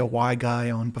DPOY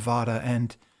guy on Bovada,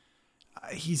 and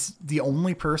he's the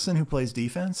only person who plays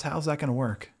defense. How's that going to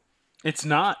work? It's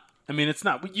not. I mean, it's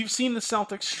not. You've seen the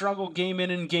Celtics struggle game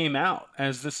in and game out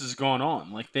as this has gone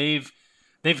on. Like they've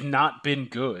not been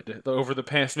good over the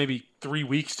past maybe 3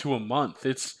 weeks to a month.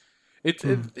 It's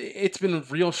been a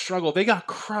real struggle. They got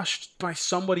crushed by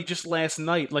somebody just last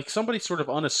night, like somebody sort of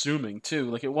unassuming too.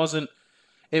 Like it wasn't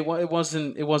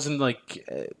like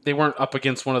they weren't up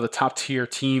against one of the top tier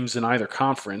teams in either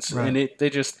conference, right. And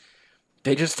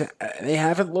they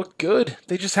haven't looked good.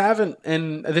 They just haven't,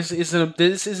 and this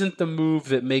isn't the move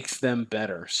that makes them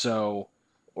better. So,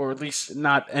 or at least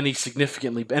not any more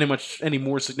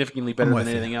significantly better than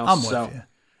anything else. I'm with you.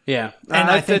 Yeah,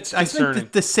 and I think that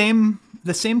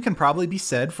the same can probably be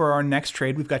said for our next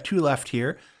trade. We've got 2 left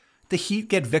here. The Heat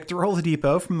get Victor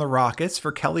Oladipo from the Rockets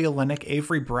for Kelly Olynyk,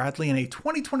 Avery Bradley, and a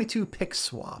 2022 pick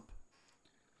swap.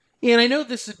 Yeah, and I know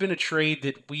this has been a trade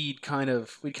that we'd kind of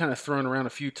thrown around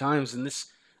a few times, and this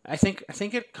I think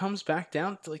it comes back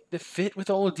down to like the fit with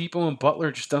Oladipo and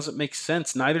Butler just doesn't make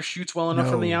sense. Neither shoots well enough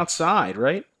from the outside,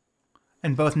 right?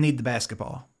 And both need the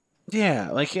basketball.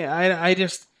 Yeah, I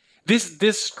just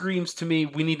this screams to me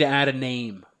we need to add a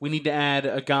name. We need to add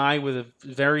a guy with a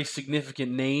very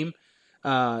significant name,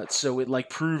 so it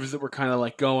like proves that we're kind of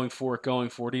like going for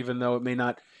it, even though it may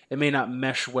not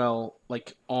mesh well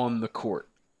like on the court.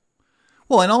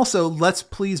 Well, and also, let's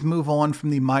please move on from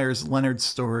the Myers-Leonard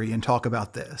story and talk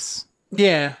about this.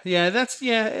 Yeah,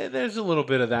 there's a little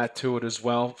bit of that to it as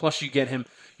well. Plus,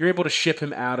 you're able to ship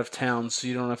him out of town, so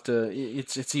you don't have to,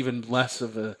 it's even less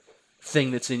of a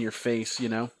thing that's in your face,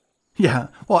 Yeah,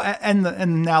 well,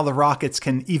 and now the Rockets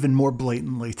can even more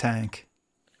blatantly tank.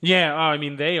 Yeah, I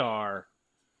mean, they are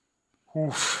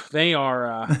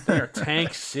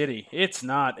tank city. It's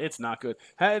not good.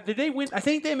 Did they win? I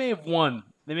think they may have won.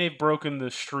 They may have broken the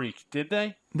streak. Did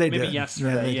they? Maybe did.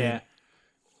 Yesterday, yeah. Did.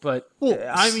 But,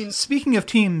 I mean... Speaking of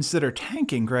teams that are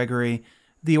tanking, Gregory,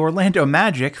 the Orlando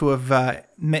Magic, who have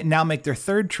now make their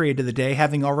 3rd trade of the day,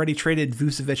 having already traded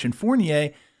Vucevic and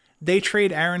Fournier, they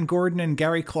trade Aaron Gordon and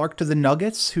Gary Clark to the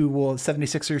Nuggets, who will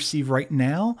 76ers see right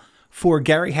now, for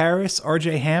Gary Harris,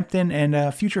 RJ Hampton,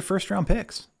 and future first-round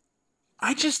picks.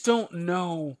 I just don't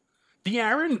know. The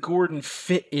Aaron Gordon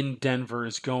fit in Denver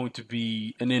is going to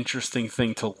be an interesting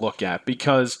thing to look at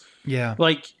because,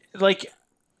 like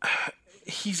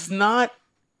he's not.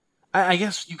 I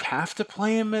guess you have to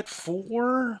play him at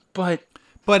 4, but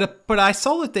I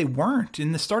saw that they weren't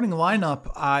in the starting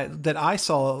lineup. That I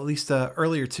saw at least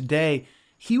earlier today.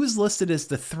 He was listed as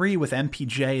the 3 with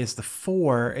MPJ as the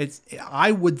 4.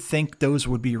 I would think those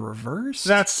would be reversed.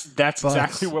 That's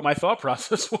exactly what my thought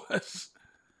process was.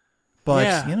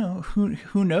 But,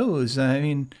 who knows? I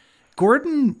mean,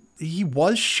 Gordon, he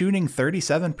was shooting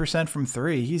 37% from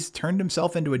 3. He's turned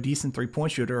himself into a decent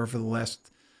 3-point shooter over the last,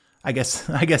 I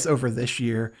guess over this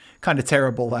year. Kind of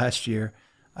terrible last year.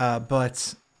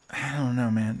 But I don't know,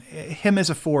 man. Him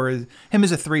as a 3,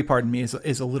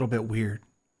 is a little bit weird.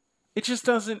 It just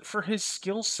doesn't, for his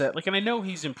skill set. And I know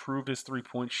he's improved his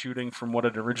 3-point shooting from what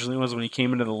it originally was when he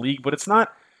came into the league, but it's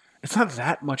not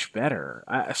that much better.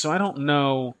 So I don't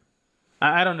know.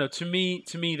 I don't know. To me,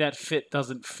 that fit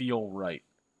doesn't feel right.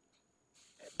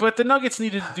 But the Nuggets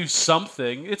needed to do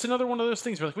something. It's another one of those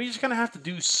things where we just kind of have to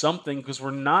do something because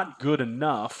we're not good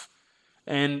enough.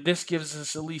 And this gives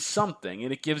us at least something.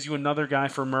 And it gives you another guy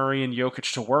for Murray and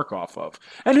Jokic to work off of.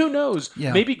 And who knows?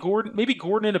 Yeah. Maybe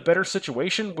Gordon in a better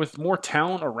situation with more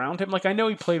talent around him. Like, I know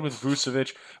he played with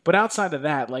Vucevic, but outside of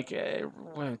that, like...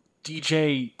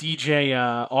 DJ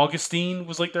Augustine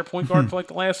was like their point guard for like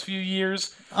the last few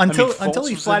years until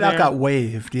he flat out got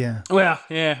waived. Yeah. Well,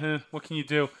 yeah. What can you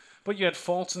do? But you had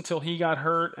Fultz until he got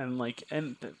hurt, and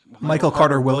Michael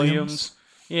Carter Williams.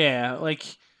 Yeah,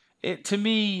 to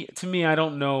me, I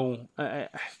don't know.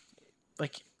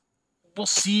 We'll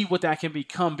see what that can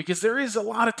become because there is a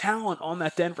lot of talent on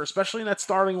that Denver, especially in that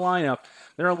starting lineup.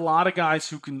 There are a lot of guys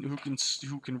who can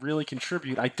really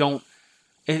contribute.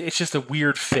 It's just a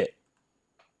weird fit.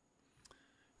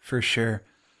 For sure.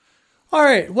 All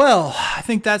right. Well, I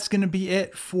think that's going to be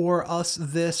it for us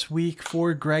this week.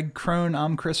 For Greg Crone,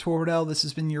 I'm Chris Wardell. This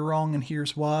has been You're Wrong and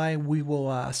Here's Why. We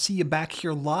will see you back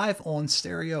here live on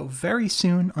stereo very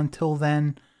soon. Until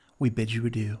then, we bid you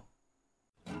adieu.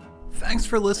 Thanks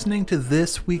for listening to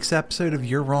this week's episode of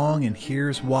You're Wrong and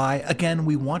Here's Why. Again,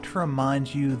 we want to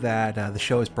remind you that the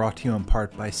show is brought to you in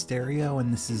part by Stereo,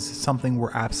 and this is something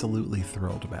we're absolutely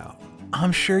thrilled about.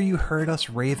 I'm sure you heard us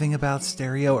raving about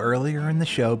Stereo earlier in the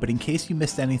show, but in case you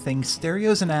missed anything,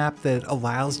 Stereo is an app that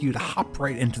allows you to hop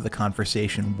right into the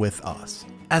conversation with us.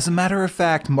 As a matter of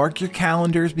fact, mark your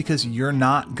calendars because you're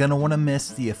not gonna want to miss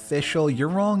the official You're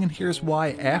Wrong and Here's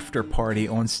Why after party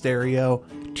on Stereo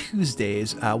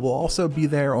Tuesdays. We'll also be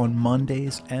there on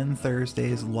Mondays and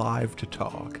Thursdays live to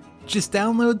talk. Just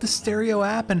download the Stereo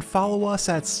app and follow us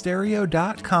at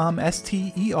stereo.com,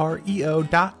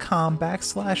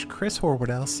 stereo.com/Chris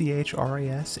Horwedel,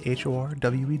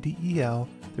 CHRISHORWEDEL.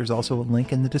 There's also a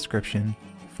link in the description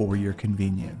for your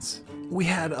convenience. We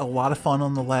had a lot of fun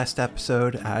on the last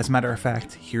episode. As a matter of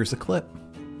fact, here's a clip.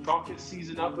 Chalk his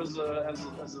season up as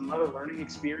another learning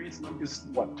experience. Luke is,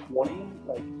 what, 20?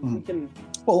 Like, we can...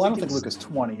 Well, I don't think Luke is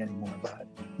 20 anymore, but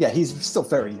yeah, he's still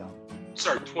very young.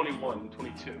 Sorry, 21,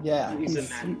 22. Yeah, he's in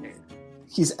that.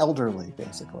 He's elderly,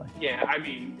 basically. Yeah, I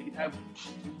mean,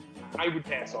 I would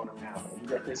pass on him now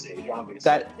at this age, obviously.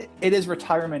 That it is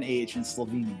retirement age in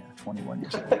Slovenia, 21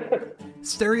 years old.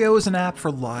 Stereo is an app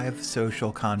for live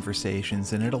social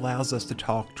conversations, and it allows us to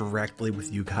talk directly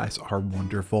with you guys, our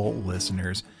wonderful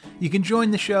listeners. You can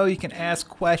join the show, you can ask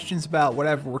questions about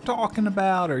whatever we're talking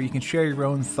about, or you can share your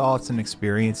own thoughts and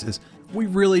experiences. We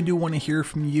really do want to hear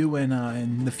from you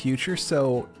in the future,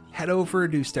 so head over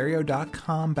to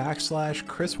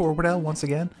stereo.com/Chris Horwedel. Once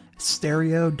again,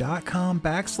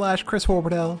 stereo.com/Chris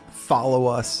Horwedel. Follow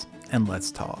us, and let's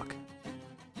talk.